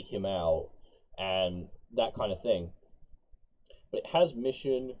 take him out, and that kind of thing. But it has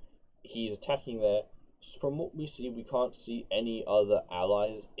mission, he's attacking there. From what we see, we can't see any other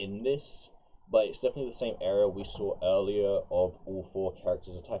allies in this, but it's definitely the same area we saw earlier of all 4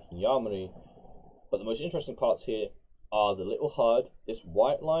 characters attacking Yamuri. But the most interesting parts here are the little HUD. This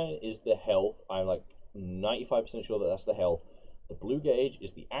white line is the health. I'm like 95% sure that that's the health. The blue gauge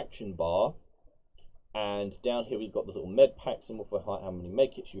is the action bar. And down here we've got the little med pack symbol for how many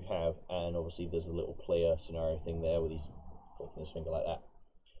med kits you have. And obviously there's a little player scenario thing there with his flicking his finger like that.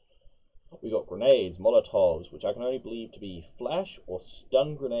 We got grenades, molotovs, which I can only believe to be flash or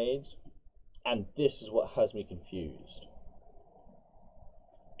stun grenades. And this is what has me confused.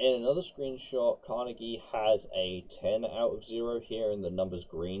 In another screenshot, Carnegie has a 10 out of 0 here, and the number's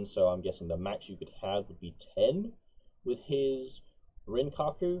green, so I'm guessing the max you could have would be 10 with his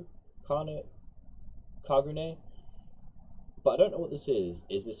Rinkaku Kagune. But I don't know what this is.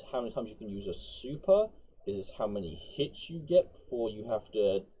 Is this how many times you can use a super? Is this how many hits you get before you have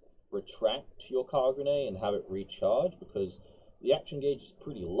to retract your car grenade and have it recharge? Because the action gauge is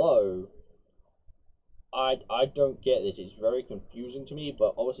pretty low. I don't get this. It's very confusing to me,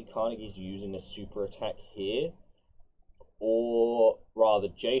 but obviously Carnegie's using a super attack here. Or rather,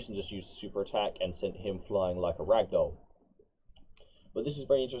 Jason just used a super attack and sent him flying like a ragdoll. But this is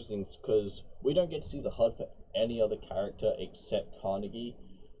very interesting because we don't get to see the HUD for any other character except Carnegie,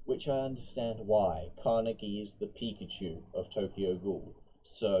 which I understand why. Carnegie is the Pikachu of Tokyo Ghoul,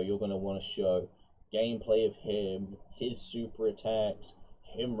 so you're going to want to show gameplay of him, his super attacks,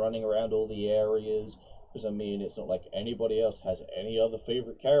 him running around all the areas, because I mean, it's not like anybody else has any other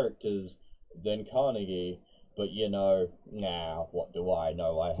favorite characters than Carnegie, but you know, nah, what do I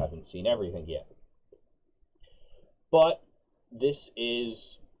know? I haven't seen everything yet. But this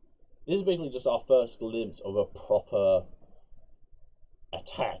is basically just our first glimpse of a proper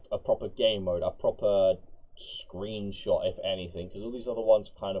attack, a proper game mode, a proper screenshot, if anything, because all these other ones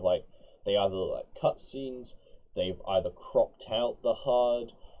are kind of like, they either look like cutscenes, they've either cropped out the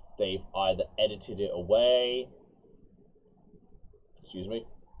HUD, they've either edited it away. Excuse me.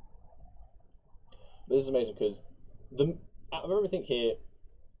 But this is amazing because out of everything here,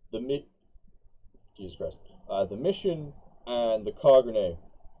 Jesus Christ, the mission and the car grenade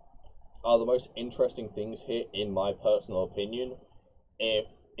are the most interesting things here, in my personal opinion. If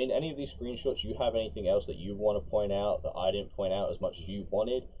in any of these screenshots you have anything else that you want to point out that I didn't point out as much as you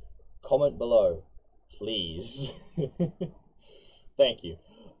wanted, comment below, please. Thank you.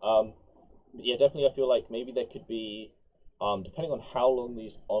 Yeah, definitely I feel like maybe there could be, depending on how long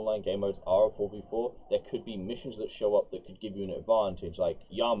these online game modes are of 4v4, there could be missions that show up that could give you an advantage. Like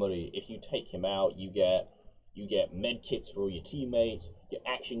Yamari, if you take him out, you get med kits for all your teammates, your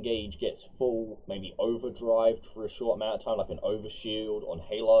action gauge gets full, maybe overdrived for a short amount of time, like an overshield on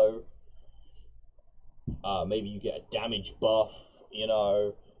Halo. Maybe you get a damage buff, you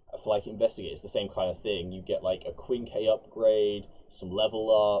know. For like Investigate, it's the same kind of thing. You get like a Queen K upgrade, some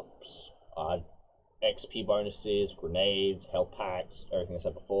level ups, XP bonuses, grenades, health packs, everything I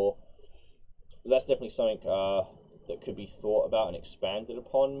said before. So that's definitely something that could be thought about and expanded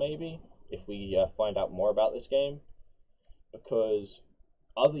upon, maybe, if we find out more about this game. Because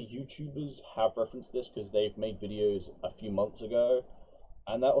other YouTubers have referenced this because they've made videos a few months ago,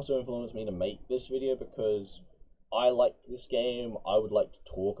 and that also influenced me to make this video because I like this game. I would like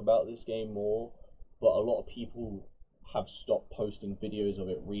to talk about this game more, but a lot of people have stopped posting videos of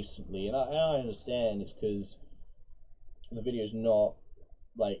it recently, and I understand it's because the video's not,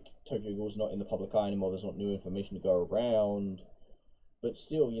 like, Tokyo Ghoul's not in the public eye anymore, there's not new information to go around, but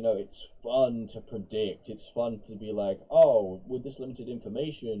still, you know, it's fun to predict, it's fun to be like, oh, with this limited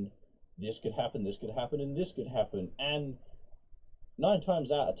information, this could happen, and this could happen, and 9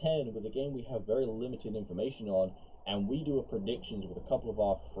 times out of 10, with a game we have very limited information on, and we do a predictions with a couple of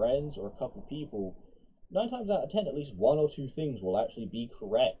our friends or a couple of people, 9 times out of 10, at least 1 or 2 things will actually be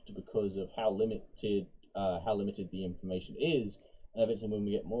correct because of how limited the information is. And eventually, when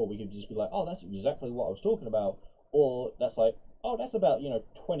we get more, we could just be like, oh, that's exactly what I was talking about, or that's like, oh, that's about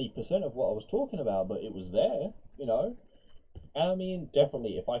 20% of what I was talking about, but it was there, you know. And I mean,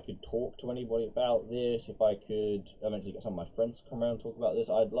 definitely, if I could talk to anybody about this, if I could eventually get some of my friends to come around and talk about this,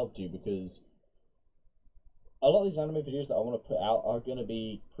 I'd love to, because a lot of these anime videos that I want to put out are going to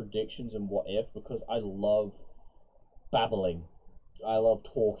be predictions and what if, because I love babbling. I love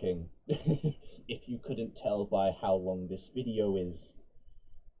talking. If you couldn't tell by how long this video is.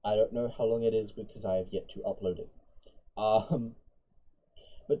 I don't know how long it is because I have yet to upload it.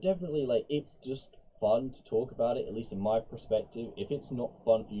 But definitely, like, it's just fun to talk about it, at least in my perspective. If it's not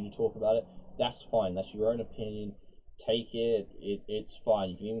fun for you to talk about it, that's fine. That's your own opinion. Take it. It's fine.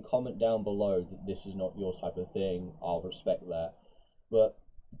 You can even comment down below that this is not your type of thing. I'll respect that. But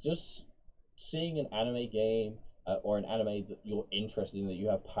just seeing an anime game or an anime that you're interested in, that you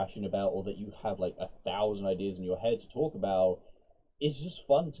have passion about, or that you have like 1,000 ideas in your head to talk about, it's just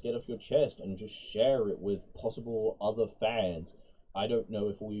fun to get off your chest and just share it with possible other fans. I don't know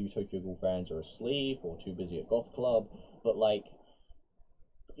if all you Tokyo Ghoul fans are asleep or too busy at Goth Club, but like,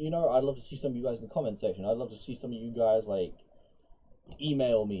 I'd love to see some of you guys in the comment section. I'd love to see some of you guys like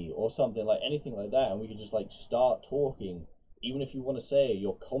email me or something, like anything like that, and we could just like start talking. Even if you want to say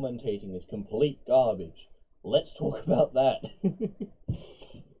your commentating is complete garbage, let's talk about that.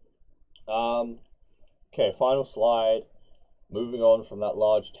 Okay, final slide. Moving on from that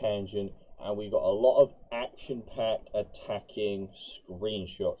large tangent, and we've got a lot of action-packed attacking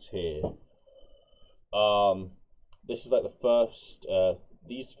screenshots here. This is like the first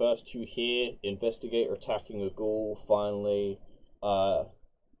these first two here, Investigator attacking a ghoul, finally,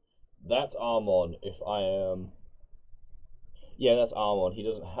 that's Armon, if I am... Yeah, that's Armon. He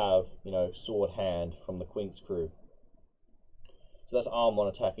doesn't have, you know, Sword Hand from the Quink's crew. So that's Armon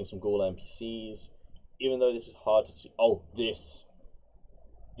attacking some ghoul NPCs. Even though this is hard to see... Oh, this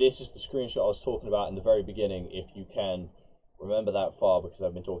is the screenshot I was talking about in the very beginning, if you can remember that far, because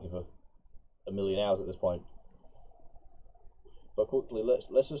I've been talking for a million hours at this point. But quickly,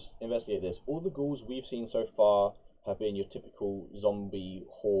 let's just investigate this. All the ghouls we've seen so far have been your typical zombie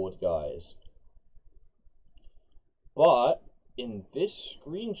horde guys. But in this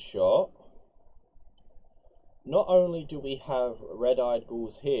screenshot, not only do we have red-eyed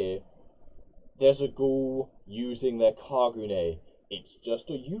ghouls here, there's a ghoul using their Kagune. It's just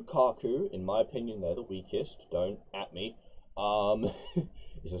a Yukaku. In my opinion, they're the weakest. Don't at me.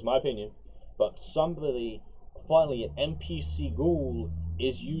 This is my opinion. But somebody, finally an NPC ghoul,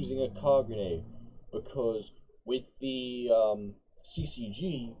 is using a Kagune. Because with the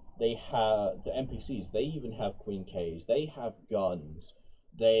CCG, they have the NPCs, they even have Queen K's, they have guns,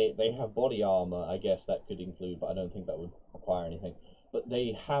 they have body armor, I guess that could include, but I don't think that would require anything. But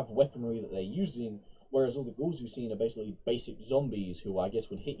they have weaponry that they're using, whereas all the ghouls we've seen are basically basic zombies who I guess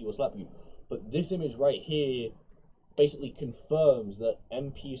would hit you or slap you. But this image right here basically confirms that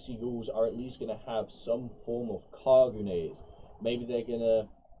NPC ghouls are at least going to have some form of Kagunes. Maybe they're going to...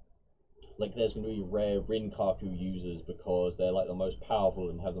 Like, there's going to be rare Rinkaku users because they're, like, the most powerful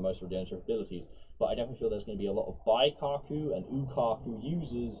and have the most redemptive abilities. But I definitely feel there's going to be a lot of Baikaku and Ukaku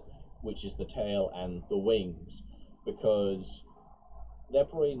users, which is the tail and the wings. Because they're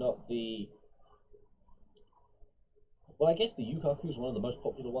probably not the... Well, I guess the Ukaku is one of the most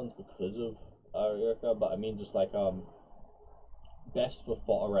popular ones because of Ariaka, but I mean just, like, best for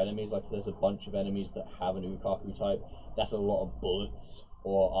fodder enemies. Like, if there's a bunch of enemies that have an Ukaku type, that's a lot of bullets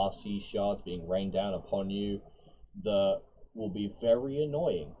or RC shards being rained down upon you that will be very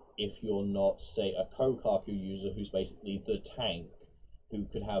annoying if you're not, say, a Kokaku user who's basically the tank who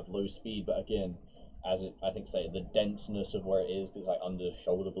could have low speed, but again, as it, I think, say, the denseness of where it is like under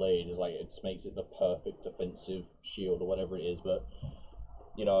shoulder blade is like, it just makes it the perfect defensive shield or whatever it is. But,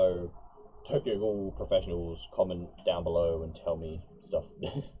 you know, Tokyo Ghoul professionals, comment down below and tell me stuff.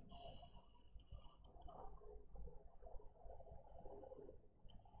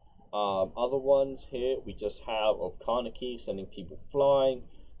 Other ones here we just have of Kaneki sending people flying,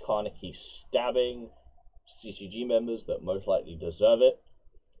 Kaneki stabbing CCG members that most likely deserve it.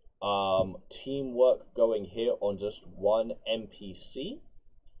 Teamwork going here on just one NPC.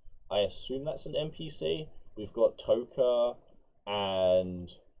 I assume that's an NPC. We've got Toka and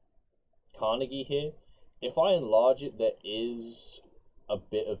Carnegie here. If I enlarge it, there is a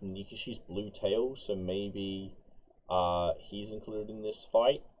bit of Nikishi's blue tail, so maybe he's included in this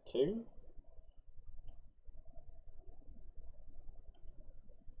fight too.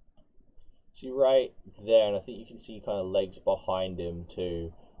 See right there, and I think you can see kind of legs behind him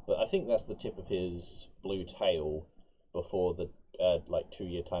too. But I think that's the tip of his blue tail before the like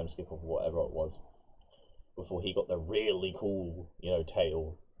 2-year time skip of whatever it was. Before he got the really cool, you know,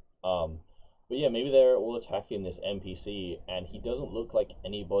 tail. But yeah, maybe they're all attacking this NPC, and he doesn't look like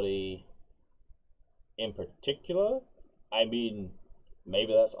anybody in particular. I mean,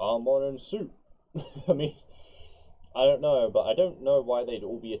 maybe that's Armon and Soup. I mean, I don't know, but I don't know why they'd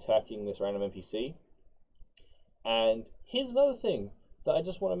all be attacking this random NPC. And here's another thing that I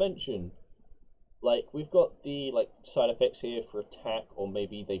just want to mention. Like, we've got the, like, side effects here for attack, or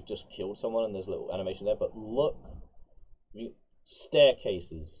maybe they've just killed someone and there's a little animation there, but look,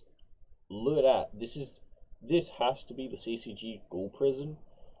 staircases. Look at that. This has to be the CCG Ghoul Prison.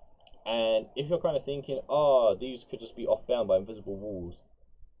 And if you're kind of thinking, oh, these could just be off-bound by invisible walls,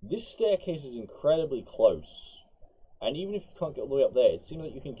 this staircase is incredibly close. And even if you can't get all the way up there, it seems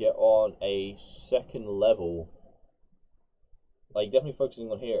like you can get on a second level. Like, definitely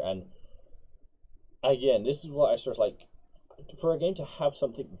focusing on here. And again, this is what I stress, like, for a game to have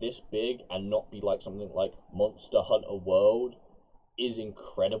something this big and not be like something like Monster Hunter World is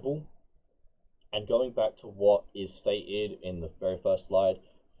incredible. And going back to what is stated in the very first slide,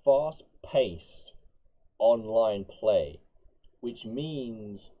 fast-paced online play, which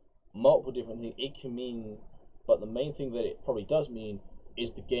means multiple different things. It can mean, but the main thing that it probably does mean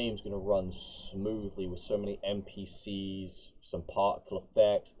is the game's going to run smoothly with so many NPCs, some particle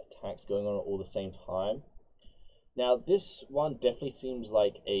effects, attacks going on at all the same time. Now, this one definitely seems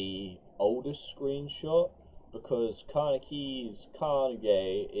like a older screenshot, because Kaneki's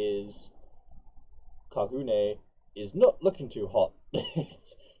Kagune is not looking too hot.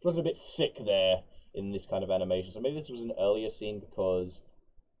 It's looking a bit sick there in this kind of animation. So maybe this was an earlier scene because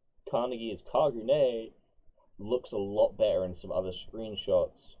Carnegie's Kagune looks a lot better in some other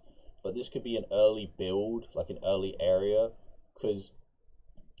screenshots, but this could be an early build, like an early area, because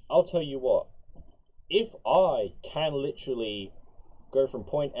I'll tell you what, if I can literally go from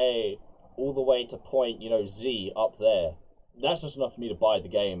point A all the way to point, Z up there, that's just enough for me to buy the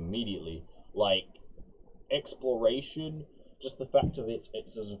game immediately. Like, exploration, just the fact of it's a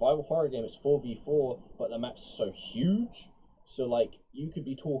survival horror game, it's 4v4, but the map's so huge. So, like, you could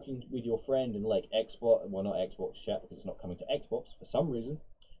be talking with your friend in, like, Xbox, well, not Xbox chat, because it's not coming to Xbox for some reason,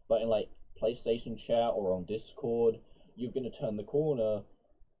 but in, like, PlayStation chat or on Discord, you're going to turn the corner,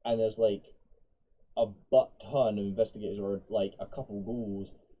 and there's, like, a butt-ton of investigators or, like, a couple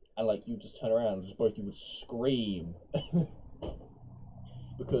ghouls, and, like, you just turn around and just both of you would scream.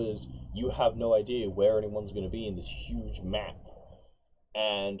 Because you have no idea where anyone's going to be in this huge map.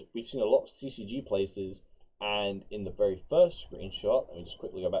 And we've seen a lot of CCG places, and in the very first screenshot, let me just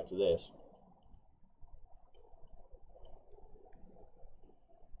quickly go back to this.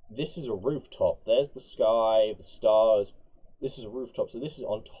 This is a rooftop. There's the sky, the stars. This is a rooftop, so this is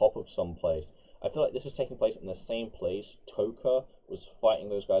on top of some place. I feel like this is taking place in the same place Toka was fighting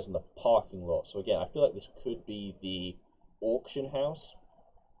those guys in the parking lot. So again, I feel like this could be the auction house,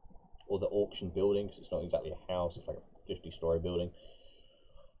 or the auction building, because it's not exactly a house, it's like a 50-story building.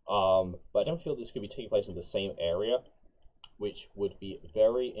 But I don't feel this could be taking place in the same area, which would be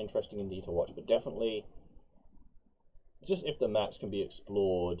very interesting indeed to watch. But definitely, just if the maps can be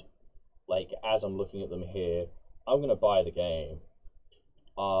explored, like as I'm looking at them here, I'm going to buy the game.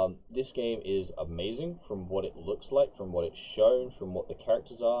 This game is amazing from what it looks like, from what it's shown, from what the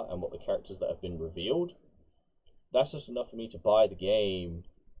characters are, and what the characters that have been revealed. That's just enough for me to buy the game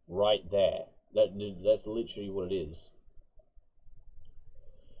right there. That's literally what it is.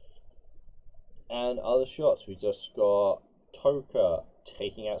 And other shots, we just got Toka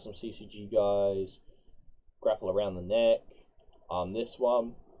taking out some CCG guys, grapple around the neck. This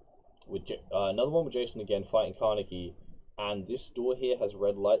one with another one with Jason again fighting Carnegie, and this door here has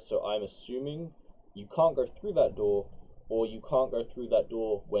red lights, so I'm assuming you can't go through that door, or you can't go through that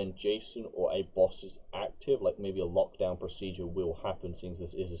door when Jason or a boss is active, like maybe a lockdown procedure will happen since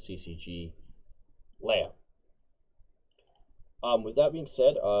this is a CCG layout. With that being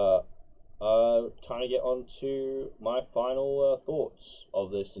said, time to get on to my final thoughts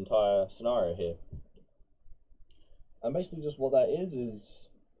of this entire scenario here. And basically just what that is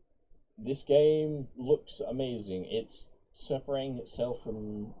this game looks amazing. It's separating itself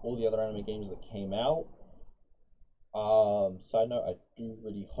from all the other anime games that came out. Side note, I do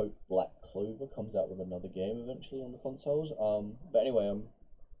really hope Black Clover comes out with another game eventually on the consoles. But anyway,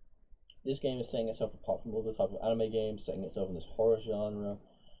 this game is setting itself apart from all the type of anime games, setting itself in this horror genre,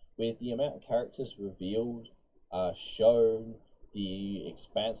 with the amount of characters revealed, shown, the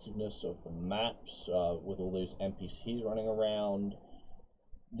expansiveness of the maps, with all those NPCs running around.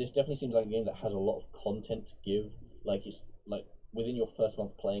 This definitely seems like a game that has a lot of content to give. Like, it's like within your first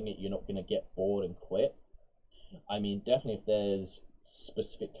month playing it, you're not going to get bored and quit. I mean, definitely if there's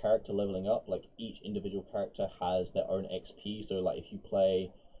specific character leveling up, like each individual character has their own XP, so like if you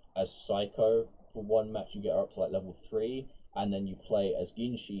play as Psycho for one match, you get up to like level 3, and then you play as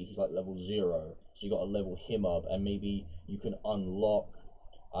Ginshi, he's like level 0, so you got to level him up, and maybe you can unlock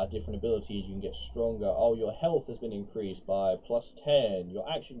different abilities, you can get stronger. Oh, your health has been increased by +10, your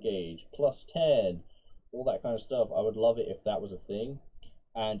action gauge +10, all that kind of stuff. I would love it if that was a thing,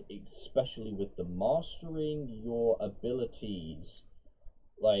 and especially with the mastering your abilities.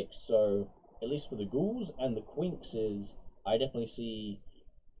 Like, so, at least for the ghouls and the quinxes, I definitely see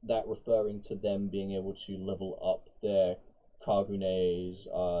that referring to them being able to level up their Kagunes,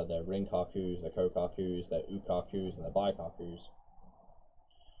 their Rinkakus, their Kokakus, their Ukakus, and their Baikakus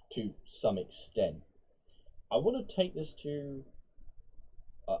to some extent. I want to take this to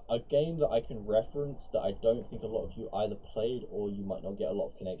a game that I can reference that I don't think a lot of you either played or you might not get a lot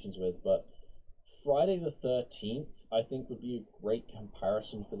of connections with, but Friday the 13th I think would be a great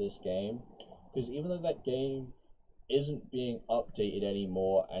comparison for this game, because even though that game isn't being updated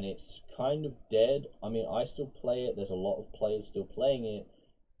anymore and it's kind of dead, I mean, I still play it, there's a lot of players still playing it,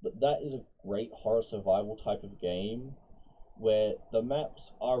 but that is a great horror survival type of game where the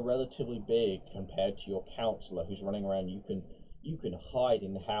maps are relatively big compared to your counselor who's running around. You can hide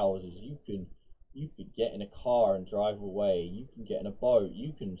in houses, you could get in a car and drive away, you can get in a boat,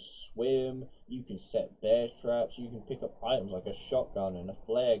 you can swim, you can set bear traps, you can pick up items like a shotgun and a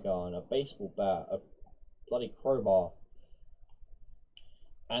flare gun, a baseball bat, a bloody crowbar.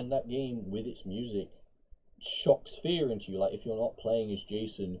 And that game with its music shocks fear into you. Like, if you're not playing as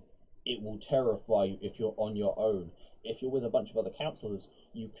Jason, it will terrify you if you're on your own. If you're with a bunch of other counselors,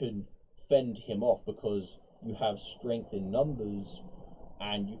 you can fend him off because you have strength in numbers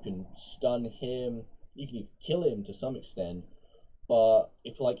and you can stun him. You can even kill him to some extent. But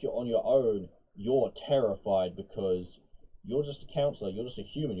if like you're on your own, you're terrified because you're just a counselor, you're just a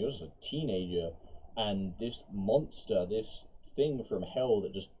human, you're just a teenager, and this monster, this thing from hell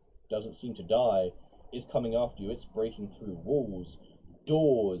that just doesn't seem to die, is coming after you. It's breaking through walls,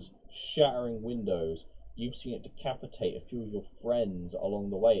 doors, shattering windows. You've seen it decapitate a few of your friends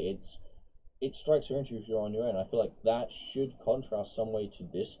along the way. It strikes fear into you if you're on your own. I feel like that should contrast some way to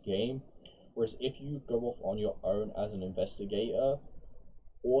this game. Whereas if you go off on your own as an investigator,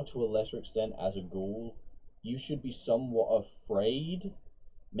 or to a lesser extent as a ghoul, you should be somewhat afraid.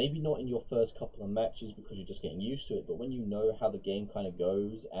 Maybe not in your first couple of matches because you're just getting used to it, but when you know how the game kind of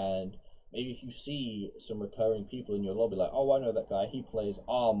goes, and maybe if you see some recurring people in your lobby, like, oh, I know that guy, he plays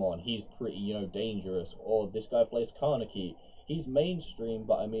Armon, he's pretty, dangerous, or this guy plays Karnaki, he's mainstream,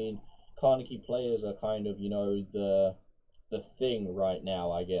 but I mean, Karnaki players are kind of, the thing right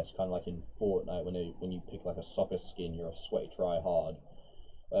now, I guess, kind of like in Fortnite when you pick like a soccer skin, you're a sweaty try hard,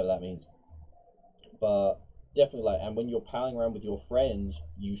 whatever that means. But definitely, like, and when you're palling around with your friends,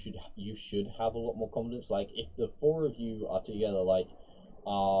 you should have a lot more confidence. Like if the four of you are together, like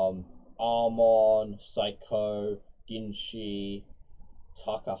Armon, Psycho, Ginshi,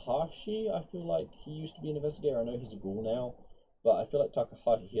 Takahashi, I feel like he used to be an investigator. I know he's a ghoul now, but I feel like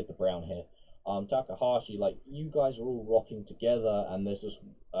Takahashi, he had the brown hair. Takahashi, like, you guys are all rocking together, and there's this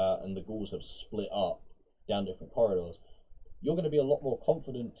and the ghouls have split up down different corridors. You're going to be a lot more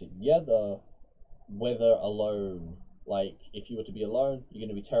confident together, whether alone. Like, if you were to be alone, you're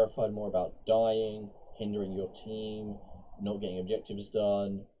going to be terrified more about dying, hindering your team, not getting objectives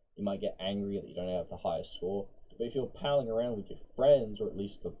done. You might get angry that you don't have the highest score. But if you're palling around with your friends, or at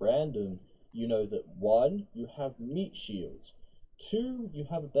least the random, you know that one, you have meat shields. Two, you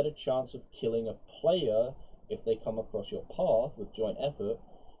have a better chance of killing a player if they come across your path with joint effort.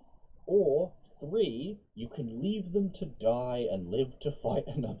 Or three, you can leave them to die and live to fight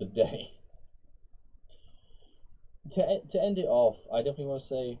another day. To end it off, I definitely want to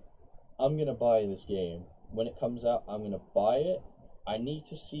say I'm gonna buy this game when it comes out. I'm gonna buy it. I need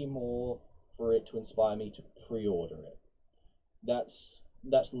to see more for it to inspire me to pre-order it. That's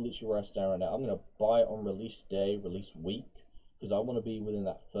literally where I stand right now. I'm gonna buy it on release day, release week, because I want to be within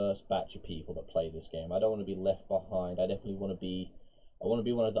that first batch of people that play this game. I don't want to be left behind. I definitely want to be. I want to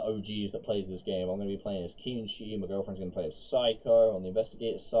be one of the OGs that plays this game. I'm going to be playing as Kiyoshi. My girlfriend's going to play as Psycho on the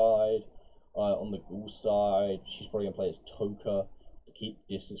investigator side. On the ghoul side, she's probably gonna play as Toka to keep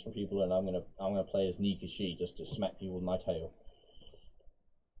distance from people, and I'm gonna play as Nikashi just to smack people with my tail.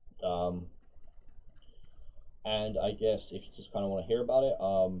 Um, and I guess if you just kind of want to hear about it,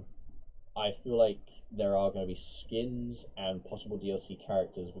 I feel like there are going to be skins and possible DLC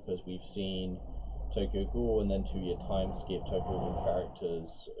characters because we've seen Tokyo Ghoul and then 2 year time skip Tokyo Ghoul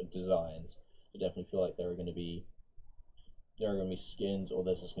characters designs. I definitely feel like there are going to be skins, or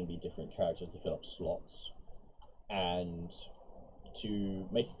there's just going to be different characters to fill up slots. And to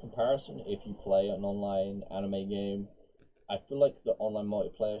make a comparison, if you play an online anime game, I feel like the online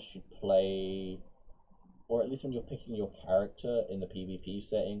multiplayer should play, or at least when you're picking your character in the PvP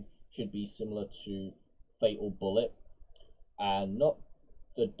setting, should be similar to Fatal Bullet, and not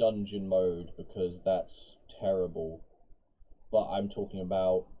the dungeon mode because that's terrible. But I'm talking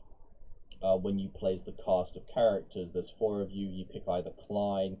about when you play as the cast of characters. There's four of you. You pick either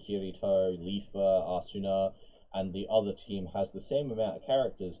Klein, Kirito, Lifa, Asuna, and the other team has the same amount of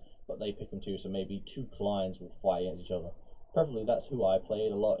characters, but they pick them too. So maybe two Kleins will fight against each other. Preferably, that's who I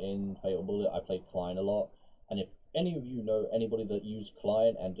played a lot in Fatal Bullet. I played Klein a lot, and if any of you know anybody that used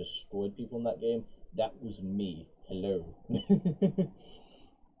Klein and destroyed people in that game, that was me. Hello.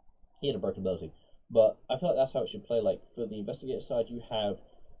 He had a broken ability. But I feel like that's how it should play. Like, for the investigator side, you have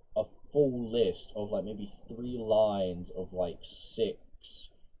a full list of like maybe 3 lines of like 6,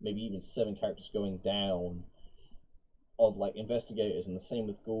 maybe even 7 characters going down of like investigators, and the same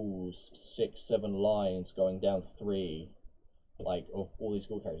with ghouls, 6, 7 lines going down 3, like of all these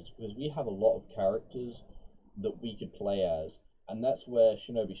ghoul characters, because we have a lot of characters that we could play as, and that's where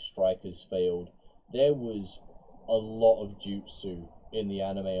Shinobi Strikers failed. There was a lot of jutsu in the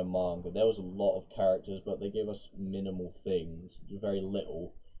anime and manga. There was a lot of characters, but they gave us minimal things, very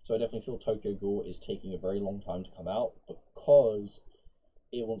little. So I definitely feel Tokyo Ghoul is taking a very long time to come out because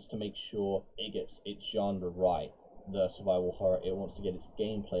it wants to make sure it gets its genre right, the survival horror. It wants to get its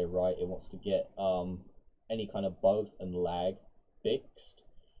gameplay right. It wants to get any kind of bugs and lag fixed,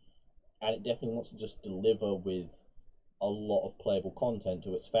 and it definitely wants to just deliver with a lot of playable content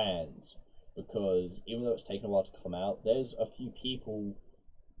to its fans, because even though it's taken a while to come out, there's a few people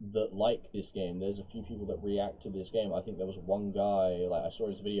that like this game. There's a few people that react to this game. I think there was one guy, like, I saw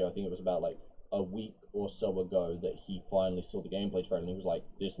his video, I think it was about like a week or so ago, that he finally saw the gameplay trailer and he was like,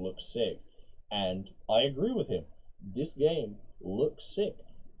 this looks sick. And I agree with him. This game looks sick.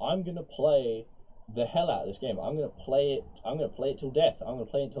 I'm gonna play the hell out of this game. I'm gonna play it till death. I'm gonna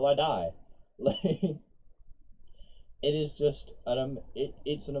play it until I die. Like, it is just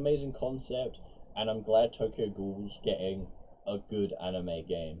it's an amazing concept, and I'm glad Tokyo Ghoul's getting a good anime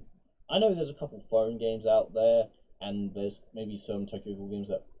game. I know there's a couple phone games out there, and there's maybe some Tokyo Ghoul games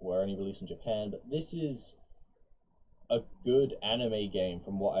that were only released in Japan, but this is a good anime game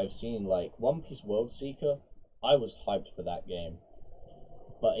from what I've seen. Like One Piece World Seeker, I was hyped for that game,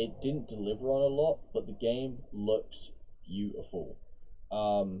 but it didn't deliver on a lot, but the game looks beautiful.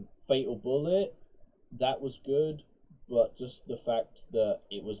 Fatal Bullet, that was good, but just the fact that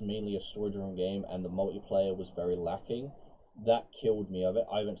it was mainly a story-driven game and the multiplayer was very lacking, that killed me.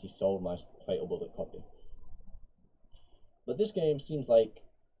 I eventually sold my Fatal Bullet copy. But this game seems like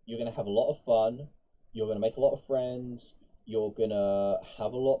you're going to have a lot of fun, you're going to make a lot of friends, you're going to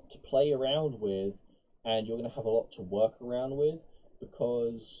have a lot to play around with, and you're going to have a lot to work around with,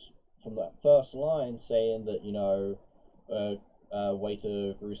 because from that first line saying that, you know, way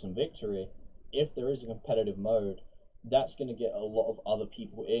to gruesome victory, if there is a competitive mode, that's going to get a lot of other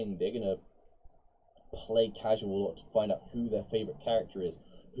people in. They're going to play casual to find out who their favorite character is,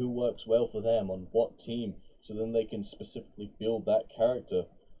 who works well for them on what team, so then they can specifically build that character.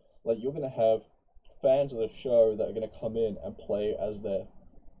 Like, you're going to have fans of the show that are going to come in and play as their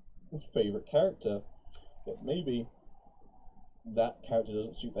favorite character, but maybe that character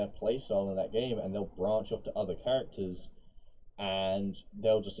doesn't suit their playstyle in that game, and they'll branch off to other characters, and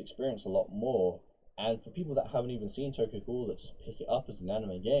they'll just experience a lot more. And for people that haven't even seen Tokyo Ghoul, that just pick it up as an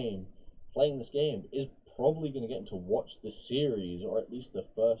anime game, playing this game is probably going to get them to watch the series, or at least the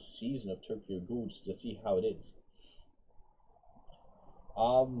first season of Tokyo Ghoul, just to see how it is.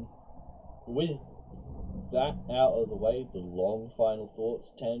 With that out of the way, the long final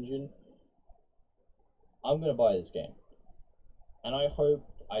thoughts tangent, I'm going to buy this game. And I hope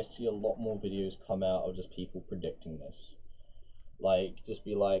I see a lot more videos come out of just people predicting this. Like, just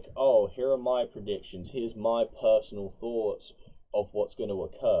be like, oh, here are my predictions, here's my personal thoughts of what's going to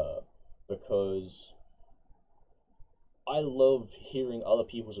occur. Because I love hearing other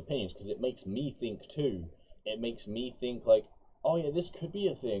people's opinions, because it makes me think too. It makes me think like, oh yeah, this could be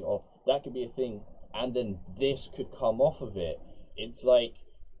a thing, or that could be a thing, and then this could come off of it. It's like,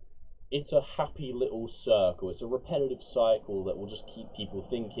 it's a happy little circle. It's a repetitive cycle that will just keep people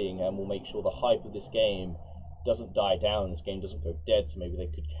thinking, and will make sure the hype of this game doesn't die down, this game doesn't go dead, so maybe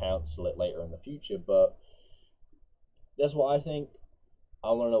they could cancel it later in the future. But that's what I think.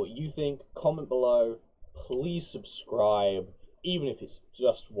 I want to know what you think. Comment below. Please subscribe, even if it's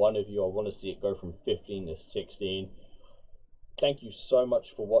just one of you. I want to see it go from 15 to 16. Thank you so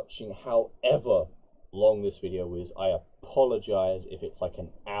much for watching, however long this video is. I apologize if it's like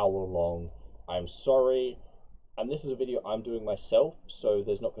an hour long. I'm sorry. And this is a video I'm doing myself, so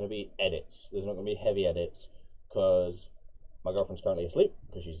there's not going to be edits. There's not going to be heavy edits, because my girlfriend's currently asleep,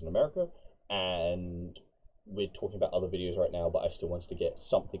 because she's in America, and we're talking about other videos right now, but I still wanted to get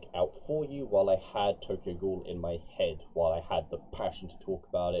something out for you while I had Tokyo Ghoul in my head, while I had the passion to talk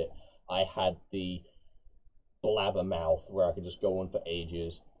about it. I had the blabber mouth where I could just go on for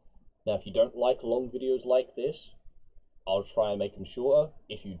ages. Now, if you don't like long videos like this, I'll try and make them shorter.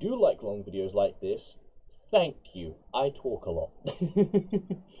 If you do like long videos like this, thank you. I talk a lot.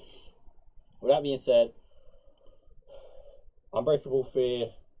 With that being said, Unbreakable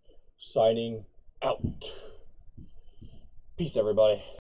Fear, signing out. Peace, everybody.